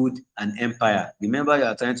build an empire. Remember, you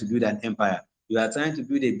are trying to build an empire. You are trying to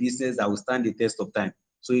build a business that will stand the test of time.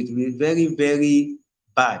 So it will be very, very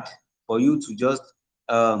bad for you to just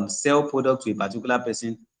sell product to a particular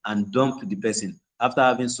person and dump the person after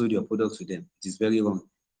having sold your product to them. It is very wrong.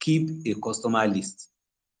 Keep a customer list.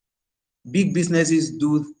 Big businesses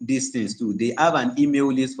do these things too. They have an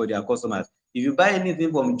email list for their customers. If you buy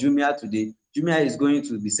anything from Jumia today, Jumia is going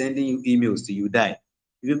to be sending you emails till you die.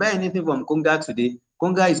 If you buy anything from Konga today,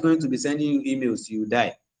 Konga is going to be sending you emails till you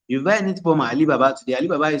die. If you buy anything from Alibaba today,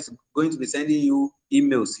 Alibaba is going to be sending you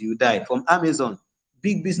emails till you die. From Amazon,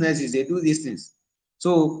 big businesses, they do these things.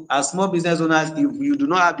 So as small business owners, if you do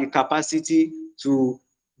not have the capacity to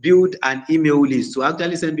build an email list, to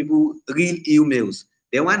actually send people real emails,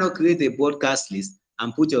 then why not create a broadcast list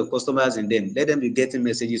and put your customers in them? Let them be getting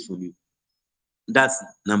messages from you. That's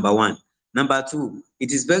number one. Number two,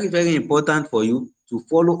 it is very, very important for you to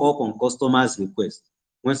follow up on customers' requests.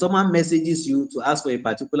 When someone messages you to ask for a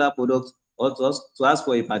particular product or to ask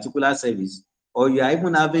for a particular service, or you are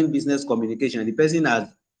even having business communication, the person has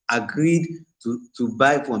agreed to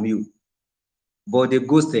buy from you, but they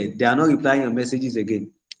ghosted, they are not replying your messages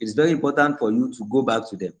again. It's very important for you to go back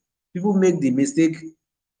to them. People make the mistake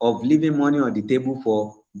of leaving money on the table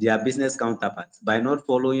for their business counterparts by not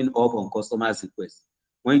following up on customers' requests.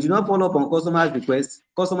 When you do not follow up on customers' requests,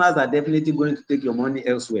 customers are definitely going to take your money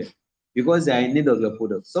elsewhere because they are in need of your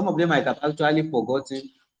product. Some of them might have actually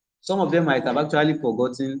forgotten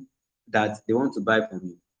that they want to buy from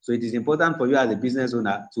you. So it is important for you as a business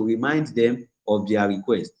owner to remind them of their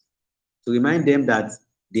request, to remind them that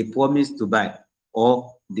they promised to buy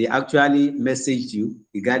or they actually messaged you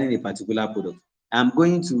regarding a particular product. I'm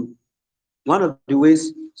going to One of the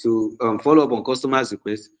ways to follow up on customers'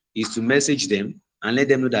 requests is to message them and let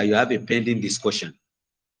them know that you have a pending discussion.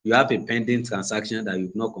 You have a pending transaction that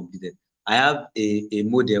you've not completed. I have a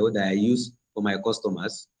model that I use for my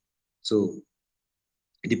customers. So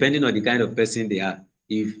depending on the kind of person they are,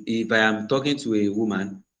 if I am talking to a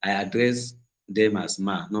woman, I address them as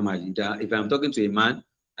ma normally. If I'm talking to a man,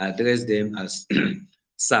 I address them as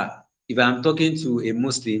sir. If I'm talking to a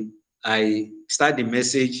Muslim, I start the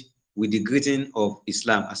message with the greeting of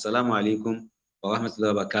Islam, assalamu alaikum wa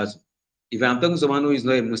rahmatullahi wa barakatuh. If I'm talking to someone who is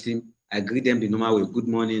not a Muslim, I greet them the normal way, good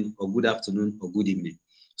morning or good afternoon or good evening.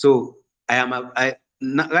 So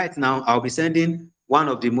right now I'll be sending one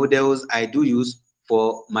of the models I do use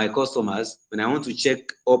for my customers, when I want to check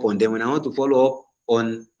up on them, when I want to follow up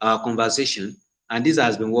on our conversation, and this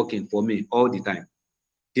has been working for me all the time.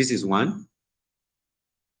 This is one.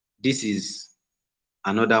 This is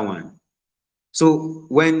another one. So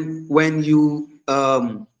when you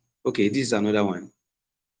okay, this is another one.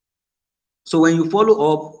 So when you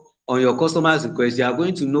follow up on your customers' request, you are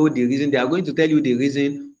going to know the reason. They are going to tell you the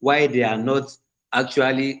reason why they are not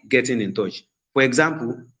actually getting in touch. For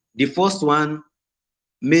example, the first one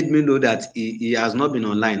made me know that he has not been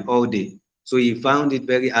online all day. So he found it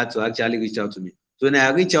very hard to actually reach out to me. So when I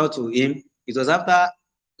reached out to him, it was after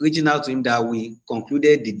reaching out to him that we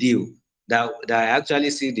concluded the deal, that I actually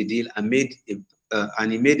see the deal and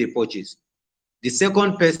and he made a purchase. The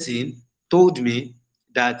second person told me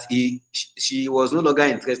that she was no longer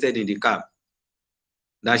interested in the car,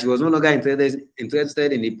 that she was no longer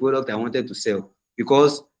interested in the product I wanted to sell,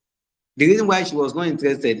 because the reason why she was not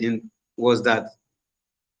interested in was that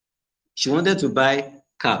she wanted to buy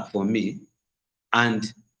car for me,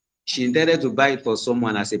 and she intended to buy it for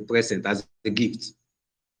someone as a present, as a gift.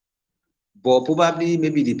 But probably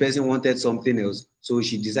maybe the person wanted something else, so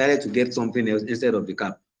she decided to get something else instead of the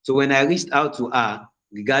car. So when I reached out to her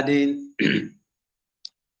regarding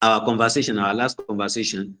our conversation, our last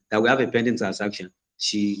conversation, that we have a pending transaction,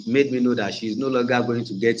 she made me know that she is no longer going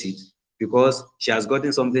to get it because she has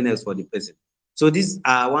gotten something else for the person. So these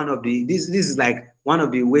are one of the this is like one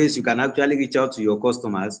of the ways you can actually reach out to your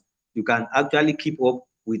customers. You can actually keep up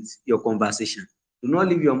with your conversation. Do not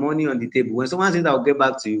leave your money on the table. When someone says I'll get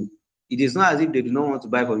back to you, it is not as if they do not want to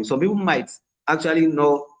buy from you. Some people might actually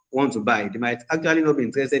not want to buy. They might actually not be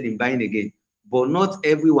interested in buying again. But not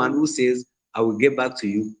everyone who says I will get back to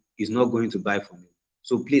you is not going to buy from you.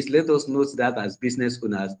 So please let us note that as business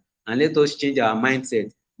owners, and let us change our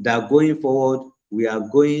mindset that going forward we are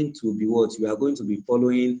going to be what? We are going to be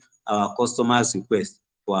following our customers' request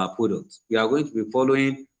for our products. We are going to be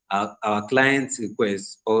following our clients'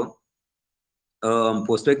 requests, or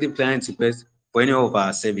prospective clients' requests for any of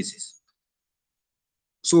our services.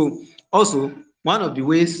 So also one of the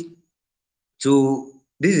ways to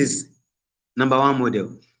this is number one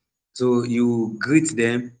model. So you greet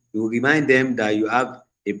them, you remind them that you have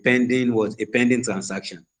a pending what? A pending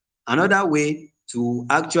transaction. Another way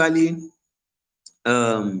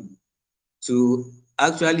um to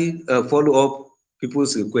actually follow up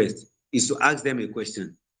people's request is to ask them a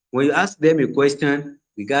question. When you ask them a question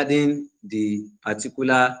regarding the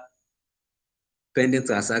particular pending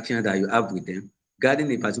transaction that you have with them,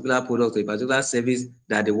 regarding a particular product or a particular service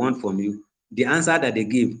that they want from you, the answer that they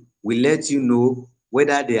give will let you know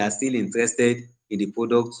whether they are still interested in the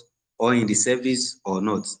product or in the service or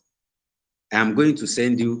not. I am going to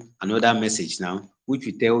send you another message now, which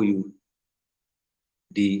will tell you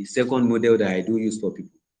the second model that I do use for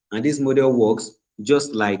people. And this model works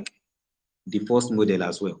just like the first model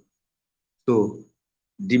as well. So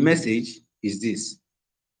the message is this.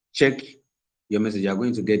 Check your message. You are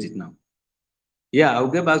going to get it now. Yeah, I'll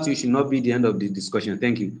get back to you. Should not be the end of the discussion.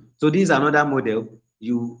 Thank you. So this is another model.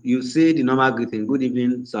 You say the normal greeting, good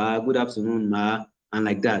evening, sir, good afternoon, ma, and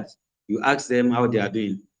like that. You ask them how they are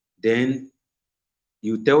doing. Then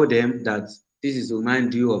you tell them that this is to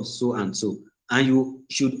remind you of so and so. And you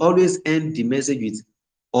should always end the message with,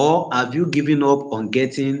 or have you given up on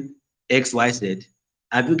getting XYZ?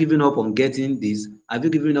 Have you given up on getting this? Have you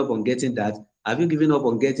given up on getting that? Have you given up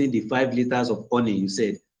on getting the 5 liters of honey you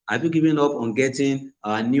said? Have you given up on getting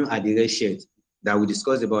our new Adire shirt that we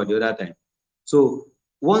discussed about the other time? So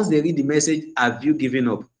once they read the message, have you given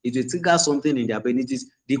up? It will trigger something in their brain.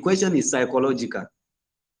 The question is psychological.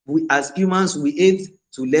 We as humans, we hate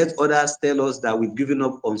to let others tell us that we've given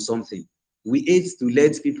up on something. We hate to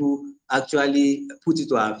let people actually put it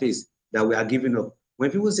to our face that we are giving up. When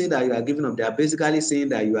people say that you are giving up, they are basically saying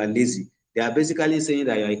that you are lazy. They are basically saying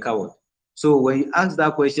that you are a coward. So when you ask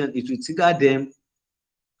that question, it will trigger them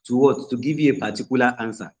to what? To give you a particular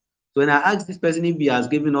answer. So when I asked this person if he has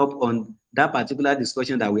given up on that particular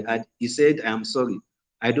discussion that we had, he said, I am sorry.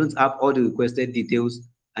 I don't have all the requested details,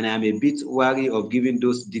 and I am a bit wary of giving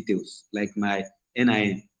those details, like my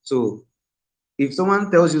NIN. So if someone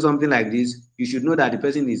tells you something like this, you should know that the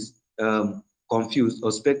person is confused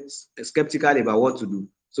or skeptical about what to do.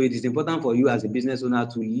 So it is important for you as a business owner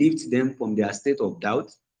to lift them from their state of doubt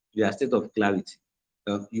to their state of clarity.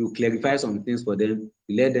 You clarify some things for them,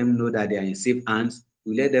 you let them know that they are in safe hands,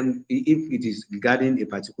 you let them, if it is regarding a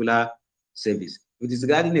particular service. If it is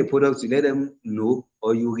regarding a product, you let them know,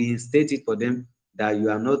 or you reinstate it for them that you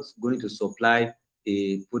are not going to supply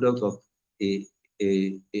a product of a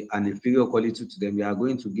an inferior quality to them. You are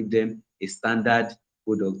going to give them a standard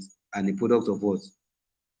product, and a product of what?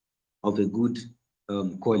 Of a good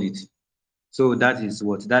quality. So that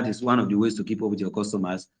is one of the ways to keep up with your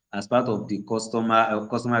customers as part of the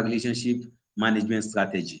customer relationship management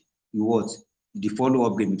strategy. You what the follow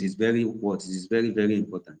up game, it is very what it is very very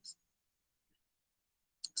important.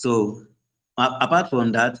 So apart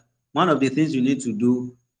from that, one of the things you need to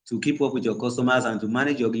do to keep up with your customers and to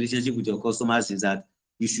manage your relationship with your customers is that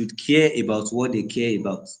you should care about what they care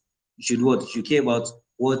about. You should what? You should care about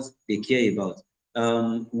what they care about.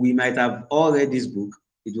 We might have all read this book.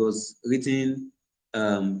 It was written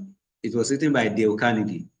it was written by Dale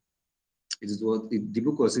Carnegie. The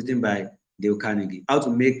book was written by Dale Carnegie, How to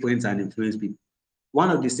Make Friends and Influence People. One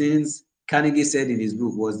of the things Carnegie said in his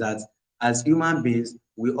book was that as human beings,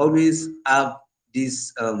 we always have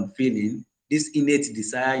this feeling, this innate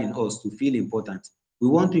desire in us to feel important. We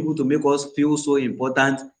want people to make us feel so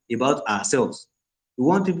important about ourselves. We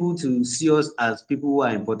want people to see us as people who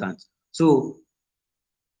are important. So,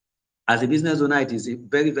 as a business owner, it is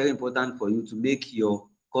very, very important for you to make your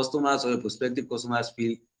customers or your prospective customers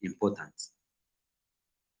feel important.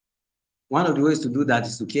 One of the ways to do that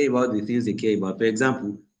is to care about the things they care about. For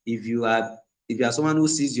example, if you are someone who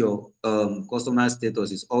sees your customer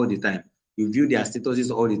statuses all the time, you view their statuses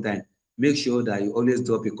all the time, make sure that you always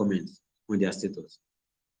drop a comment on their status.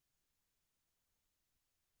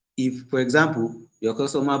 If, for example, your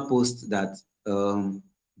customer posts that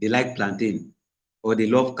they like plantain or they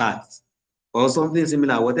love cats or something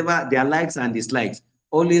similar, whatever their likes and dislikes,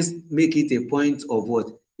 always make it a point of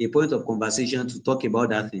what? A point of conversation to talk about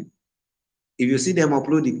that thing. If you see them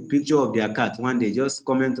upload the picture of their cat one day, just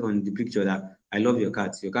comment on the picture that I love your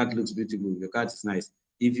cat. Your cat looks beautiful. Your cat is nice.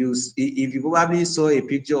 If you probably saw a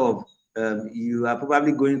picture of you are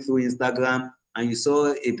probably going through Instagram and you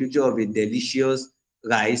saw a picture of a delicious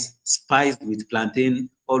rice spiced with plantain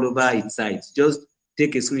all over its sides, just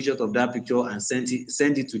take a screenshot of that picture and send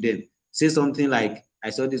it to them. Say something like, I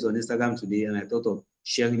saw this on Instagram today and I thought of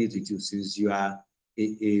sharing it with you since you are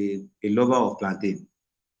a lover of plantain.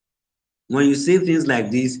 When you say things like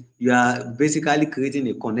this, you are basically creating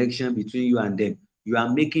a connection between you and them. You are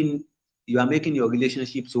making your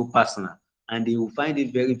relationship so personal, and they will find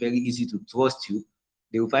it very, very easy to trust you.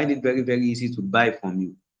 They will find it very, very easy to buy from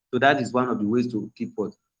you. So that is one of the ways to keep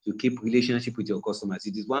what? To keep relationship with your customers.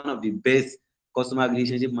 It is one of the best customer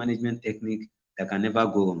relationship management technique that can never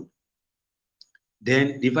go wrong.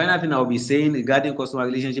 Then the final thing I'll be saying regarding customer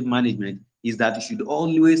relationship management is that you should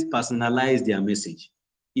always personalize their message.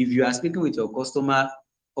 If you are speaking with your customer,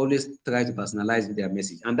 always try to personalize their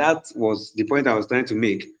message. And that was the point I was trying to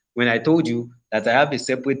make when I told you that I have a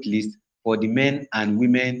separate list for the men and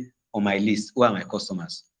women on my list who are my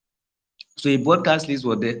customers. So a broadcast list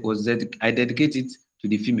I dedicate it to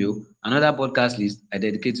the female. Another broadcast list I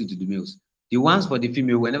dedicate it to the males. The ones for the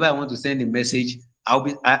female, whenever I want to send a message, I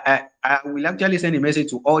will actually send a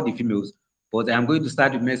message to all the females, but I'm going to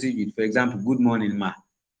start the message with, for example, good morning, ma.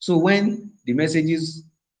 So when the messages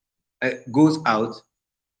goes out,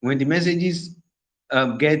 when the messages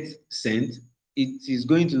get sent, it is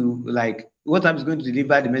going to like WhatsApp is going to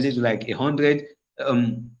deliver the message to like 100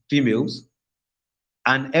 females,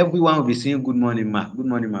 and everyone will be saying good morning ma, good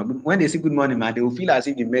morning ma. When they say good morning ma, they will feel as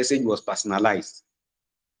if the message was personalized.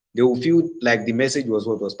 They will feel like the message was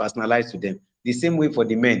what was personalized to them. The same way for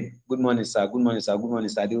the men, good morning sir, good morning sir, good morning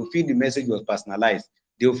sir. They will feel the message was personalized.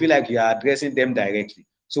 They will feel like you are addressing them directly.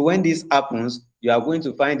 So when this happens, you are going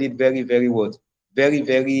to find it very, very what? Very,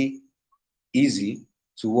 very easy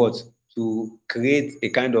to what? To create a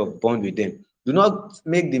kind of bond with them. Do not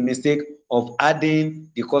make the mistake of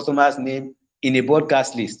adding the customer's name in a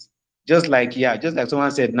broadcast list. Just like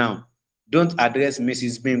someone said now, don't address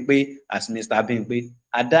Mrs. Bimpe as Mr. Bimpe.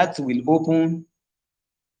 And that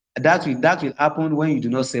will happen when you do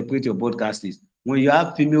not separate your broadcast list. When you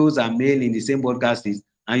have females and male in the same broadcast list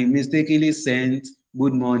and you mistakenly send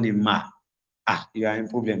good morning ma, you are in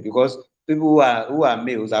problem, because people who are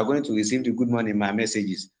males are going to receive the good morning ma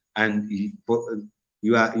messages, and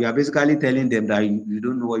you are basically telling them that you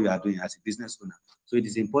don't know what you are doing as a business owner. So it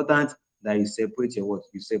is important that you separate your what?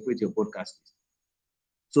 You separate your broadcast list.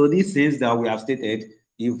 So these things that we have stated,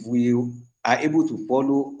 if we are able to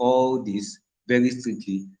follow all this very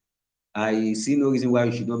strictly, I see no reason why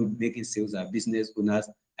we should not be making sales as business owners.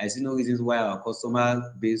 I see no reasons why our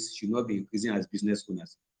customer base should not be increasing as business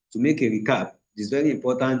owners. To make a recap, it is very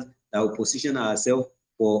important that we position ourselves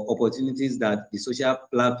for opportunities that the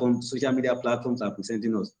social media platforms are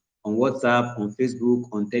presenting us on WhatsApp, on Facebook,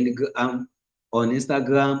 on Telegram, on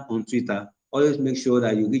Instagram, on Twitter. Always make sure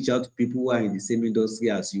that you reach out to people who are in the same industry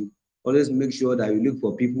as you. Always make sure that you look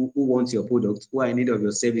for people who want your product, who are in need of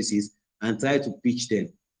your services, and try to pitch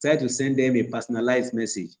them. Try to send them a personalized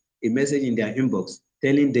message. a message in their inbox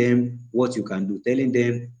telling them what you can do, telling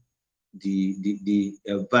them the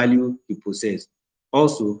value you possess.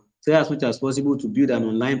 Also, try as much as possible to build an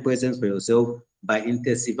online presence for yourself by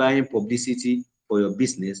intensifying publicity for your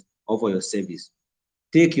business or for your service.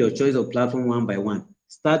 Take your choice of platform one by one.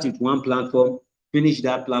 Start with one platform, finish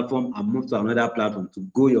that platform, and move to another platform to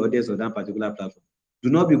grow your audience on that particular platform. Do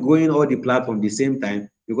not be growing all the platform the same time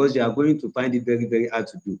because you are going to find it very, very hard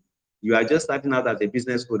to do. You are just starting out as a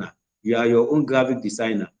business owner. You are your own graphic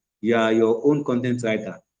designer. You are your own content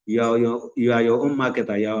writer. You are your own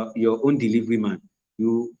marketer. You are your own delivery man.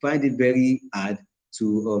 You find it very hard to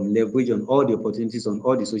leverage on all the opportunities on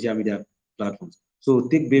all the social media platforms. So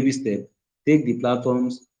take baby steps. Take the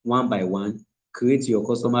platforms one by one, create your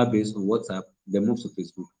customer base on WhatsApp, then move to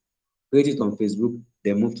Facebook. Create it on Facebook,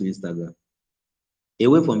 then move to Instagram.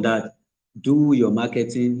 Away from that, do your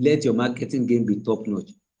marketing. Let your marketing game be top notch.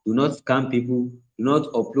 Do not scam people. Do not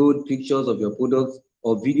upload pictures of your products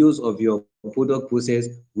or videos of your product process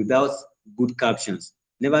without good captions.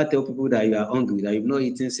 Never tell people that you are hungry, that you've not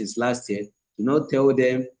eaten since last year. Do not tell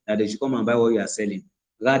them that they should come and buy what you are selling.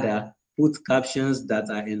 Rather, put captions that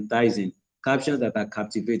are enticing, captions that are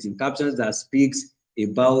captivating, captions that speaks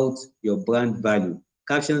about your brand value,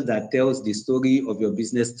 captions that tells the story of your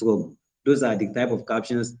business struggle. Those are the type of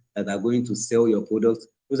captions that are going to sell your products.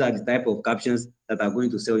 Those are the type of captions that are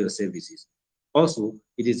going to sell your services. Also,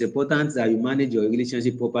 it is important that you manage your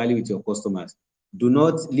relationship properly with your customers. Do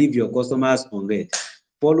not leave your customers on red.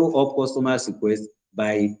 Follow up customers' requests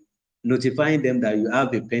by notifying them that you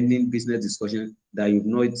have a pending business discussion that you've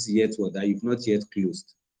not yet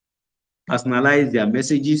closed. Personalize their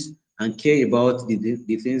messages and care about the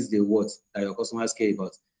things they want that your customers care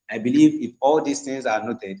about. I believe if all these things are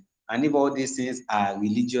noted and if all these things are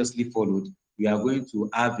religiously followed, we are going to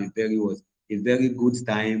have a very good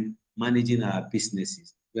time managing our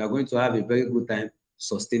businesses. We are going to have a very good time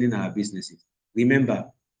sustaining our businesses. Remember,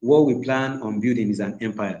 what we plan on building is an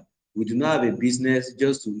empire. We do not have a business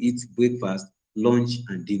just to eat breakfast, lunch,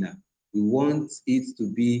 and dinner. We want it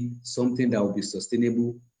to be something that will be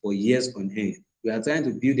sustainable for years on end. We are trying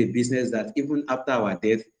to build a business that even after our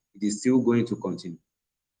death, it is still going to continue.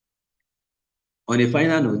 On a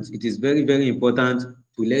final note, it is very, very important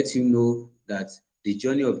to let you know that the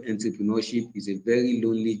journey of entrepreneurship is a very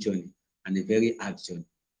lonely journey and a very hard journey.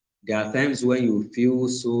 There are times when you feel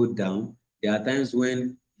so down. There are times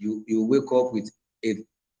when you wake up with a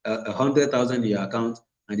 100,000 in your account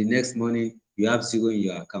and the next morning you have zero in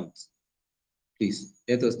your account. Please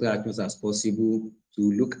let us try as much as possible to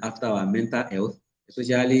look after our mental health,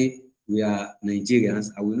 especially we are Nigerians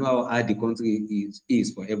and we know how hard the country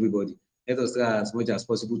is for everybody. Let us try as much as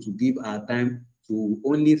possible to give our time to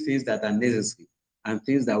only things that are necessary and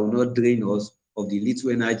things that will not drain us of the little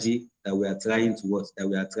energy that we are trying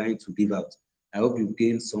to give out. I hope you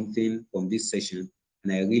gained something from this session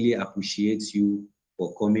and I really appreciate you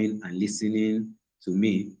for coming and listening to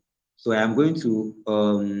me. So I am going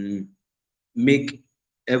to make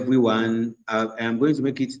I am going to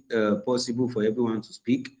make it possible for everyone to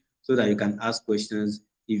speak so that you can ask questions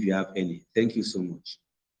if you have any. Thank you so much.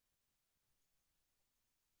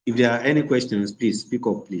 If there are any questions, please speak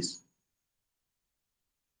up, please.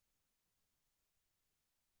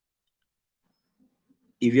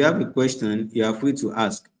 If you have a question, you are free to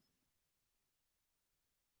ask.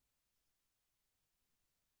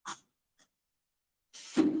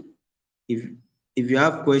 If if you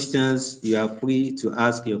have questions, you are free to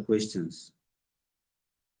ask your questions.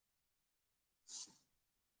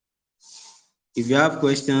 If you have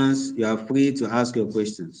questions, you are free to ask your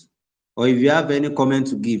questions. Or if you have any comment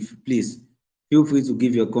to give, please feel free to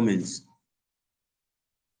give your comments.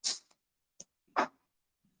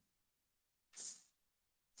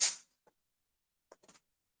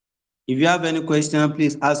 If you have any question,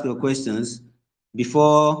 please ask your questions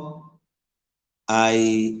before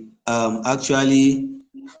I actually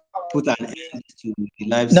put an end to the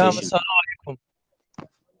live Naam, session. assalamu alaikum.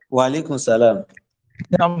 Wa alaikum salam.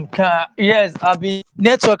 Yes, I've been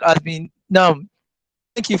network has been now.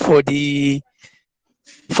 Thank you for the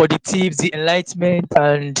tips, the enlightenment,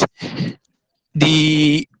 and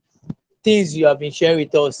the things you have been sharing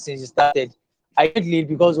with us since you started. I can't leave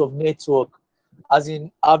because of network. As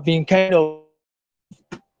in, I've been kind of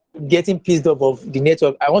getting pissed off of the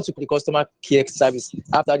network. I want to call the customer care service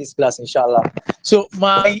after this class, inshallah. So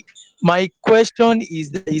my question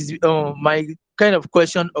is my kind of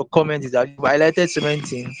question or comment is that you've highlighted so many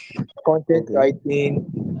things: content Okay. writing,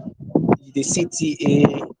 the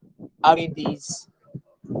CTA, having this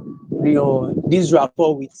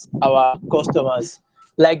rapport with our customers.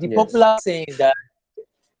 Like the Yes. popular saying that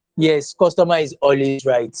yes, customer is always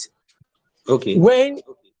right. Okay. When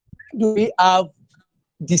do we have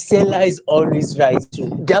the seller is always right too?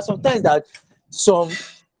 There are sometimes that some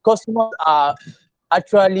customers are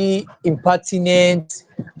actually impertinent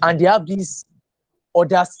and they have this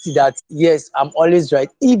audacity that yes, I'm always right,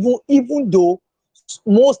 even though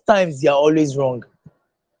most times they are always wrong.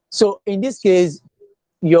 So in this case,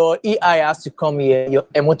 your AI has to come here, your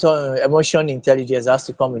emotion intelligence has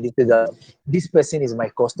to come in this case that this person is my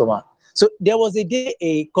customer. So there was a day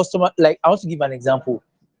a customer, like I want to give an example.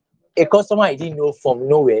 A customer I didn't know from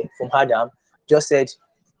nowhere, from Adam, just said,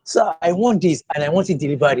 "Sir, I want this and I want it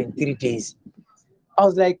delivered in 3 days." I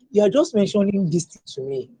was like, "You're just mentioning this thing to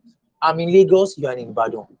me. I'm in Lagos, you are in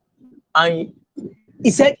Ibadan." And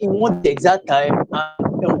he said he wants the exact time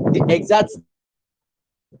and the exact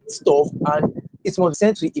stuff, and it must be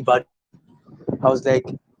sent to Ibadan. I was like,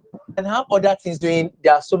 and have other things doing.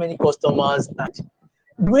 There are so many customers, and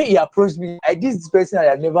the way he approached me, I this person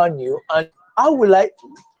I never knew, and how will I?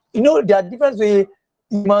 There are different ways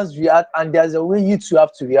humans react, and there's a way you two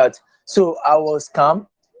have to react. So I was calm.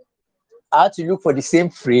 I had to look for the same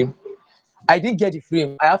frame. I didn't get the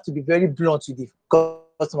frame. I have to be very blunt with the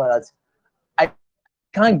customer that I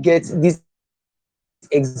can't get this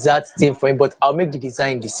exact thing for him, but I'll make the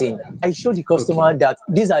design the same. I showed the customer that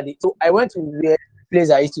these are the. So I went to Okay. where place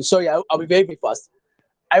I used to. Sorry, I'll be very, very fast.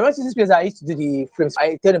 I went to this place I used to do the frame. So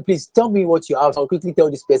I tell them, please tell me what you have. So I'll quickly tell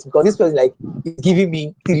this person because this person like is giving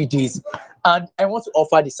me 3 days, and I want to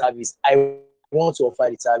offer the service. I want to offer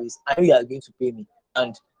the service. I know you are going to pay me,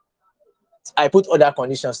 and I put other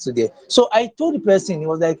conditions to there. So I told the person, he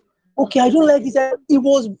was like, okay, I don't like it. He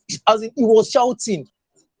was shouting.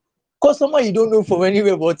 Customer you don't know from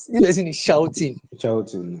anywhere, but this person is shouting.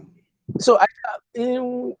 Shouting. So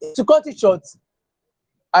to cut it short,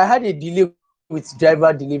 I had a delay with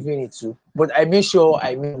driver delivering it too, but I made sure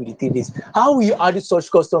I met with the 3 days. How will you add such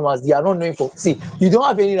customers? They are not knowing for see, you don't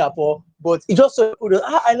have any rapport, but you just saw your product.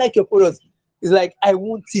 Ah, I like your product. It's like I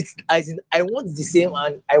want it as in I want the same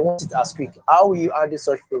and I want it as quick. How will you add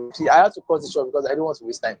such product? See, I had to cut it short because I don't want to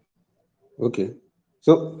waste time. Okay.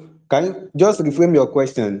 So can you just reframe your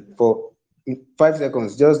question for 5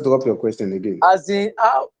 seconds? Just drop your question again. As in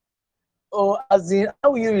how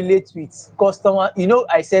will you relate with customer?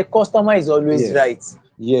 I said customer is always Yes. right.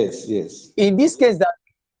 Yes. Yes. In this case, that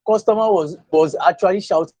customer was actually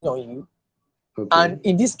shouting on you, and Okay.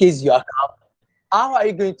 in this case you are calm. How are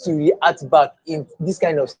you going to react back in this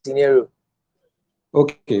kind of scenario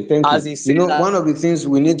Okay. Thank as you. a You know, seller? one of the things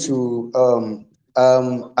we need to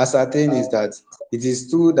ascertain is that it is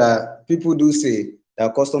true that people do say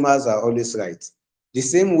that customers are always right. The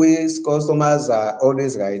same ways customers are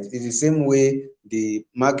always right is the same way the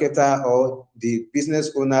marketer or the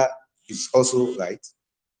business owner is also right.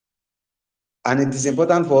 And it is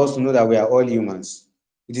important for us to know that we are all humans.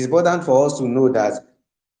 It is important for us to know that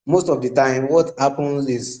most of the time, what happens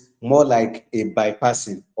is more like a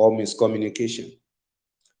bypassing or miscommunication.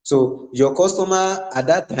 So your customer at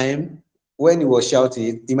that time, when he was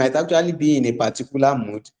shouting, he might actually be in a particular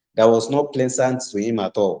mood that was not pleasant to him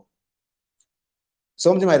at all.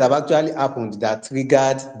 Something might have actually happened that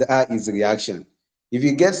triggered his reaction. If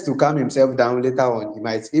he gets to calm himself down later on, he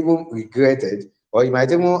might even regret it, or he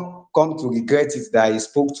might even come to regret it that he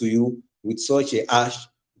spoke to you with such a harsh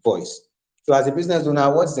voice. So, as a business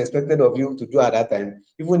owner, what is expected of you to do at that time,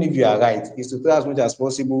 even if you are right, is to try as much as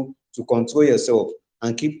possible to control yourself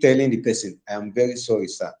and keep telling the person, I am very sorry,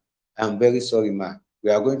 sir. I am very sorry, ma. We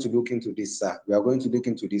are going to look into this, sir. We are going to look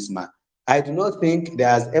into this, ma. I do not think there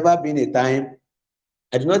has ever been a time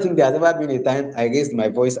I do not think there has ever been a time I raised my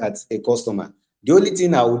voice at a customer. The only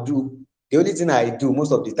thing I would do, the only thing I do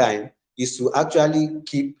most of the time is to actually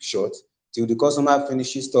keep short till the customer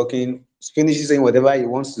finishes talking, finishes saying whatever he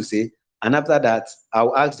wants to say. And after that,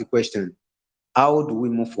 I'll ask the question, how do we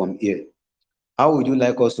move from here? How would you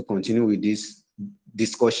like us to continue with this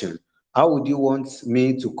discussion? How would you want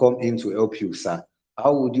me to come in to help you, sir?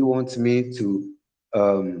 How would you want me to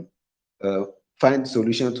um, uh, find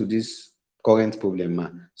solution to this current problem, ma?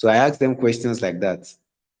 So I ask them questions like that,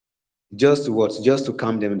 just to what? Just to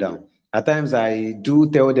calm them down. At times, I do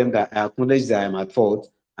tell them that I acknowledge that I'm at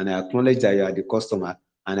fault, and I acknowledge that you are the customer,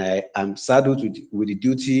 and I am saddled with the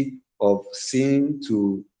duty of seeing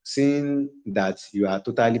that you are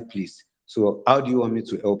totally pleased. So, how do you want me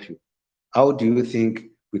to help you? How do you think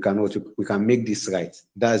we can make this right?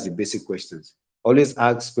 That's the basic questions. Always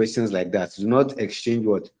ask questions like that. Do not exchange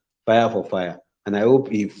what fire for fire. And I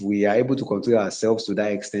hope if we are able to control ourselves to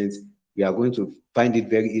that extent, we are going to find it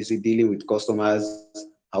very easy dealing with customers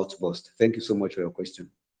outburst. Thank you so much for your question.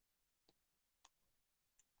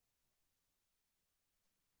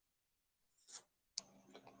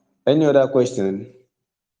 Any other question?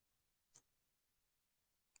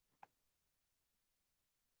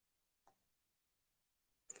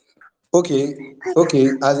 Okay.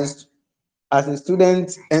 As a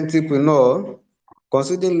student entrepreneur,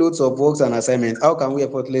 considering loads of works and assignments, how can we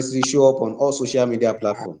effortlessly show up on all social media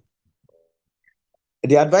platforms?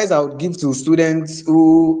 The advice I would give to students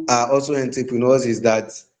who are also entrepreneurs is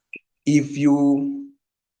that if you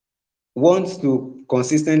want to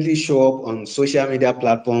consistently show up on social media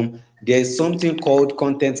platform, there's something called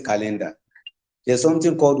content calendar. There's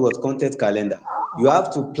something called what? Content calendar. You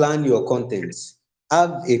have to plan your content.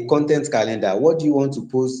 Have a content calendar. What do you want to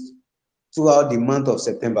post throughout the month of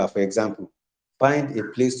September, for example? Find a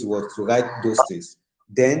place to work to write those things.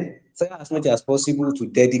 Then try as much as possible to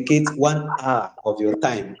dedicate 1 hour of your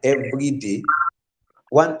time every day,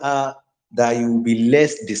 1 hour that you will be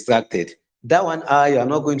less distracted. That 1 hour you are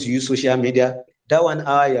not going to use social media. That 1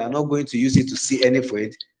 hour you are not going to use it to see any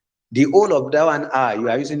friend. The whole of that 1 hour you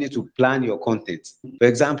are using it to plan your content. For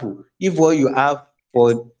example, if what you have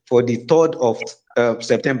for the 3rd of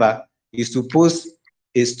September is to post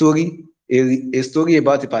a story, a story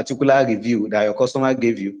about a particular review that your customer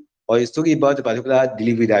gave you, or a story about a particular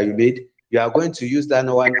delivery that you made, you are going to use that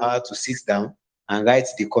 1 hour to sit down and write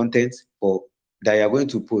the content for that you are going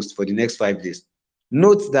to post for the next 5 days.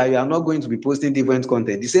 Note that you are not going to be posting different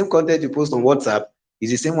content. The same content you post on WhatsApp is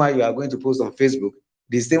the same one you are going to post on Facebook,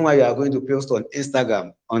 the same one you are going to post on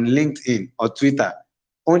Instagram, on LinkedIn, or Twitter.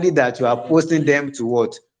 Only that you are posting them to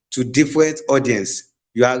what? To different audience.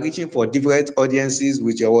 You are reaching for different audiences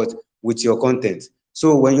with your what? With your content.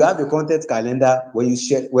 So when you have a content calendar, when you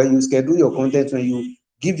schedule your content, when you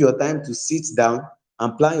give your time to sit down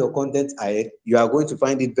and plan your content ahead, you are going to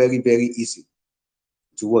find it very, very easy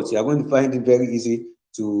to what? You are going to find it very easy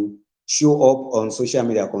to show up on social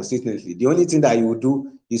media consistently. The only thing that you will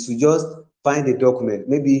do is to just find a document.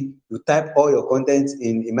 Maybe you type all your content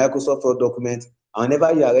in a Microsoft Word document, and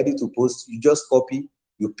whenever you are ready to post, you just copy,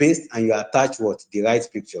 you paste, and you attach what? The right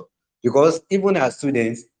picture. Because even as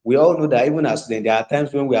students, we all know that even as students, there are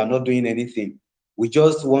times when we are not doing anything. We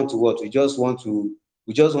just want to what? We just want to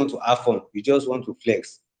have fun. We just want to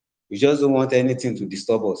flex. We just don't want anything to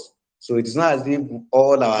disturb us. So it is not as if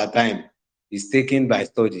all our time is taken by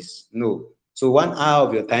studies. No. So 1 hour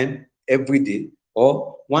of your time every day,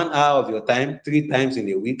 or 1 hour of your time 3 times in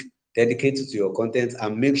a week, dedicate it to your content,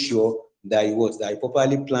 and make sure that you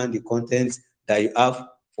properly plan the content that you have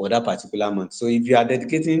for that particular month. So if you are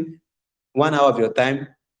dedicating 1 hour of your time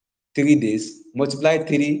 3 days, multiply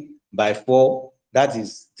 3 by 4, that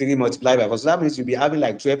is 3 multiplied by 4. So that means you'll be having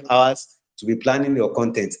like 12 hours to be planning your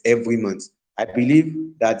content every month. I believe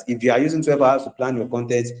that if you are using 12 hours to plan your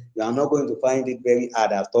content, you are not going to find it very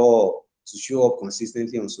hard at all to show up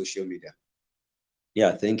consistently on social media.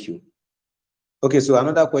 Yeah, thank you. Okay, so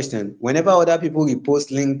another question. Whenever other people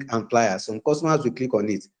repost link and flyers, some customers will click on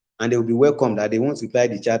it and they will be welcome that they won't reply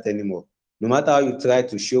the chat anymore. No matter how you try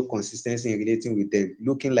to show consistency in relating with them,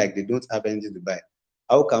 looking like they don't have anything to buy.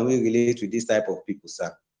 How can we relate with this type of people,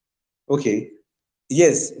 sir? Okay,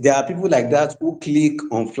 yes, there are people like that who click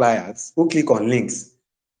on flyers, who click on links.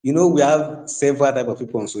 We have several type of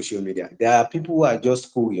people on social media. There are people who are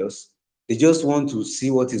just curious. They just want to see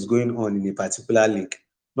what is going on in a particular link,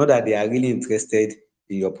 not that they are really interested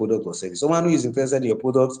in your product or service. Someone who is interested in your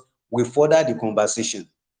product will further the conversation,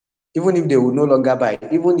 even if they will no longer buy,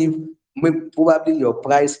 even if probably your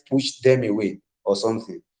price pushed them away or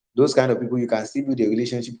something. Those kind of people, you can still build a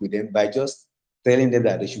relationship with them by just telling them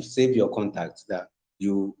that they should save your contacts, that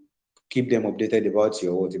you keep them updated about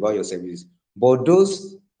your services. But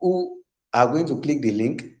those who are going to click the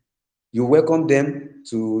link, you welcome them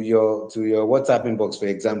to your WhatsApp inbox, for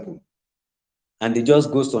example, and they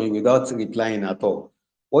just ghost on you without replying at all.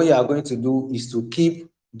 What you are going to do is to keep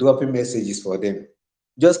dropping messages for them.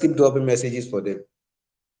 Just keep dropping messages for them.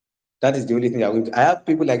 That is the only thing I will do. I have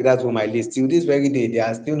people like that on my list. Till this very day, they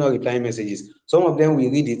are still not replying messages. Some of them will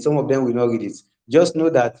read it, some of them will not read it. Just know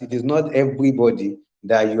that it is not everybody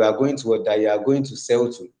that you are going to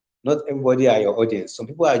sell to. Not everybody are your audience. Some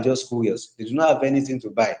people are just curious. They do not have anything to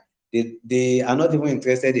buy. They are not even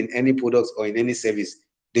interested in any products or in any service.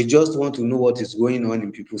 They just want to know what is going on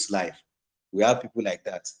in people's life. We have people like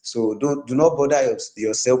that. So do not bother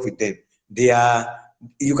yourself with them. They are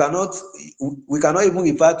you cannot We cannot even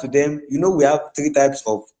refer to them. We have three types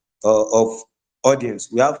of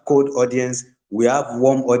audience. We have cold audience, we have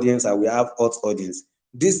warm audience, and we have hot audience.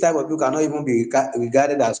 This type of people cannot even be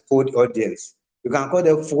regarded as cold audience. You can call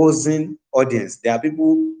them frozen audience. There are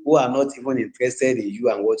people who are not even interested in you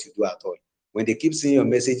and what you do at all. When they keep seeing your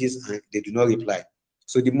messages and they do not reply.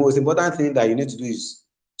 So the most important thing that you need to do is,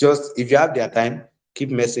 just if you have their time, keep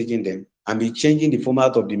messaging them, and be changing the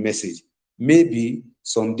format of the message. Maybe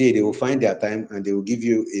someday they will find their time and they will give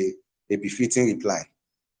you a befitting reply.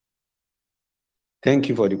 Thank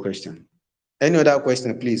you for the question. Any other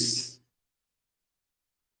question, please?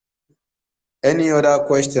 Any other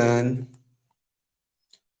question?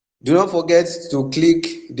 Do not forget to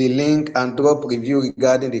click the link and drop review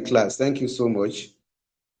regarding the class. Thank you so much.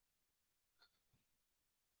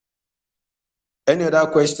 Any other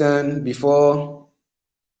question before?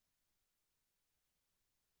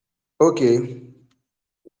 Okay.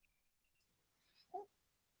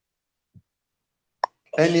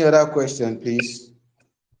 Any other question, please?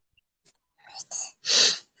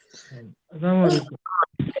 Assalamu alaikum.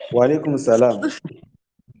 Wa alaikum salam.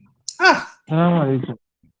 Assalamu alaikum.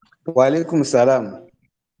 Wa alaikum salam.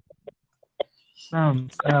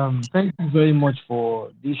 Thank you very much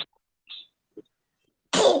for this.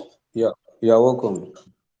 You're welcome.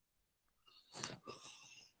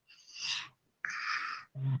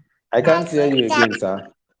 I can't hear you again, sir.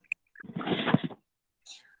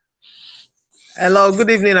 Hello, good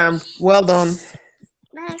evening. I'm well done.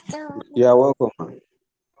 You're welcome.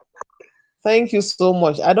 Thank you so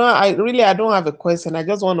much. I don't have a question. I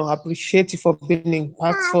just want to appreciate you for being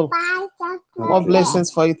impactful. More Okay. blessings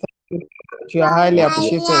for you. Thank you. You are highly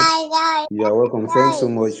appreciated. You're welcome. Thanks so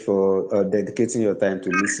much for dedicating your time to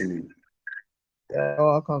listening. You're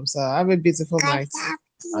welcome, sir. Have a beautiful night.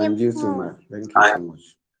 And you too, man. Thank you so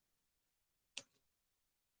much.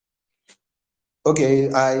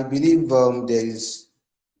 Okay, I believe there is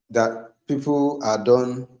that people are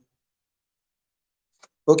done.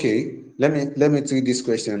 Okay, let me treat this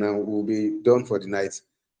question and we'll be done for the night.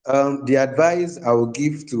 The advice I will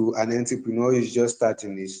give to an entrepreneur who is just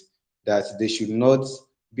starting is that they should not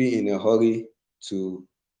be in a hurry to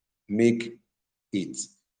make it.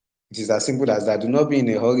 It is as simple as that. Do not be in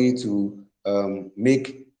a hurry to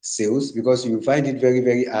make sales, because you find it very,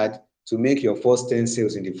 very hard to make your first 10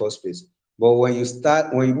 sales in the first place. But when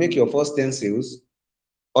you make your first 10 sales,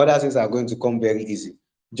 other things are going to come very easy.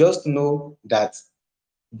 Just know that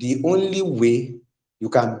the only way you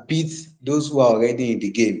can beat those who are already in the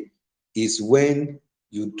game is when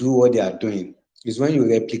you do what they are doing, is when you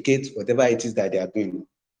replicate whatever it is that they are doing.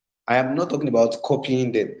 I am not talking about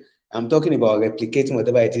copying them. I'm talking about replicating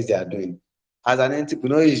whatever it is they are doing. As an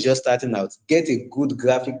entrepreneur who is just starting out, get a good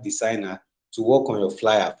graphic designer to work on your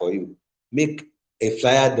flyer for you. Make a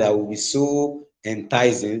flyer that will be so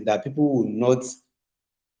enticing that people will not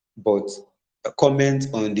but comment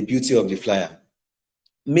on the beauty of the flyer.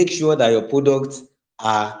 Make sure that your products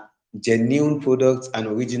are genuine products and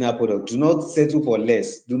original products. Do not settle for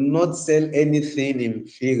less. Do not sell anything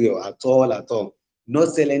inferior at all, at all. Do not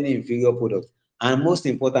sell any inferior product. And most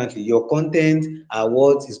importantly, your content are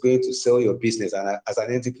what is going to sell your business. And as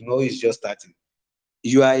an entrepreneur who is just starting,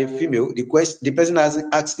 you are a female. The person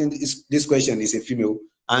asking this question is a female,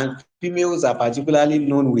 and females are particularly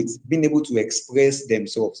known with being able to express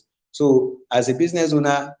themselves. So as a business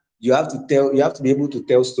owner, you have to be able to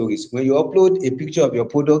tell stories. When you upload a picture of your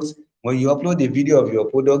products, when you upload a video of your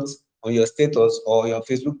products on your status or your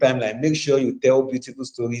Facebook timeline, make sure you tell beautiful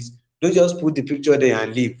stories. Don't just put the picture there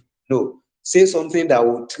and leave. No, say something that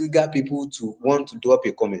will trigger people to want to drop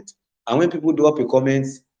a comment. And when people drop a comment,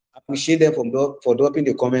 appreciate them for dropping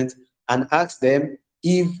the comment, and ask them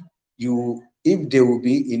if they will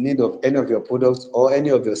be in need of any of your products or any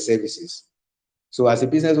of your services. So as a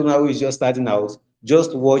business owner who is just starting out,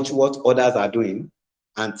 just watch what others are doing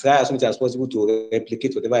and try as much as possible to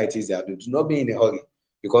replicate whatever it is they are doing. Do not be in a hurry,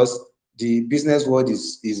 because the business world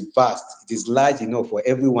is vast. It is large enough for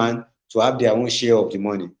everyone to have their own share of the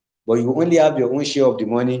money. But you only have your own share of the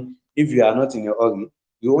money if you are not in a hurry.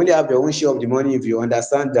 You only have your own share of the money if you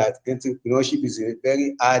understand that entrepreneurship is a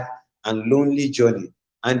very hard and lonely journey.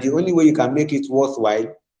 And the only way you can make it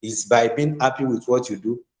worthwhile is by being happy with what you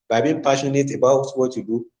do, by being passionate about what you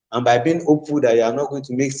do, and by being hopeful that you are not going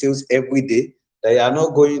to make sales every day, that you are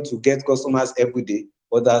not going to get customers every day.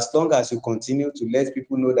 But as long as you continue to let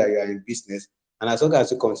people know that you are in business, and as long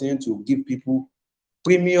as you continue to give people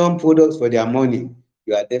premium products for their money,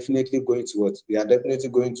 you are definitely going to what? You are definitely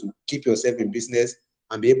going to keep yourself in business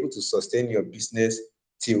and be able to sustain your business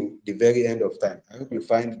till the very end of time. I hope you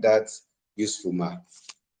find that useful, Ma.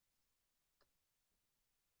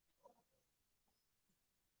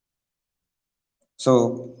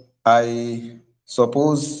 So I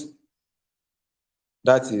suppose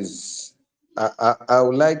that is, I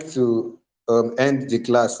would like to end the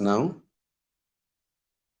class now,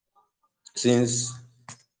 since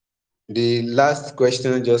the last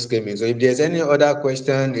question just came in. So if there's any other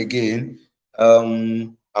question again,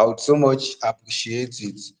 I would so much appreciate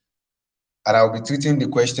it. and I'll be treating the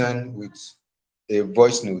question with a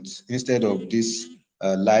voice note instead of this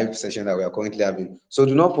live session that we are currently having. So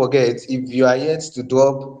do not forget, if you are yet to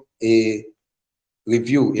drop a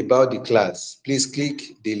review about the class, please click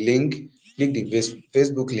the link, click the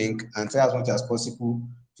Facebook link, and try as much as possible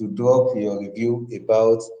to drop your review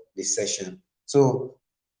about the session. So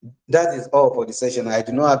that is all for the session. I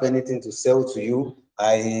do not have anything to sell to you.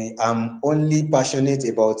 I am only passionate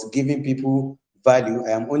about giving people value.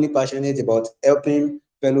 I am only passionate about helping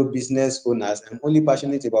fellow business owners. I'm only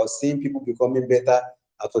passionate about seeing people becoming better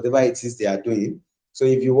at whatever it is they are doing. So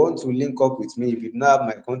if you want to link up with me, if you don't have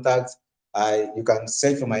my contact, you can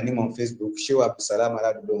search for my name on Facebook, Shehu Abdulsalam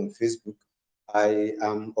Aladodo on Facebook. I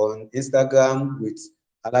am on Instagram with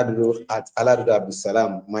Aladodo at Aladodo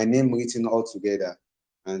Abdulsalam. My name written all together.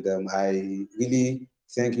 And I really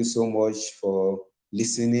thank you so much for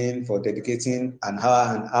listening, for dedicating an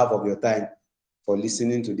hour and a half of your time for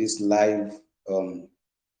listening to this live um,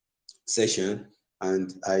 session.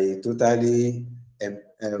 And I totally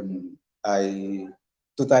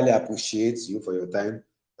appreciate you for your time.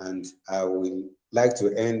 And I will like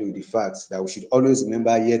to end with the fact that we should always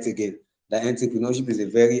remember yet again that entrepreneurship is a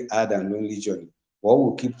very hard and lonely journey.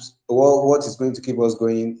 What is going to keep us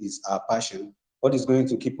going is our passion. What is going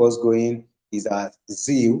to keep us going is our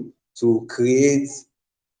zeal to create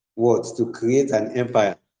what? To create an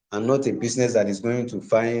empire and not a business that is going to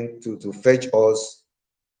fetch us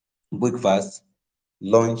breakfast,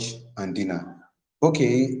 lunch, and dinner.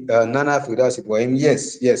 Okay, Nana Firdaus Ibrahim,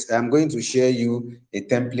 yes, I'm going to share you a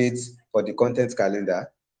template for the content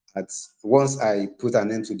calendar. Once I put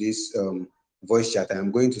an end to this voice chat,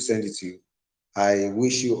 I'm going to send it to you. I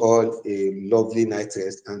wish you all a lovely night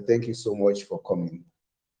rest and thank you so much for coming.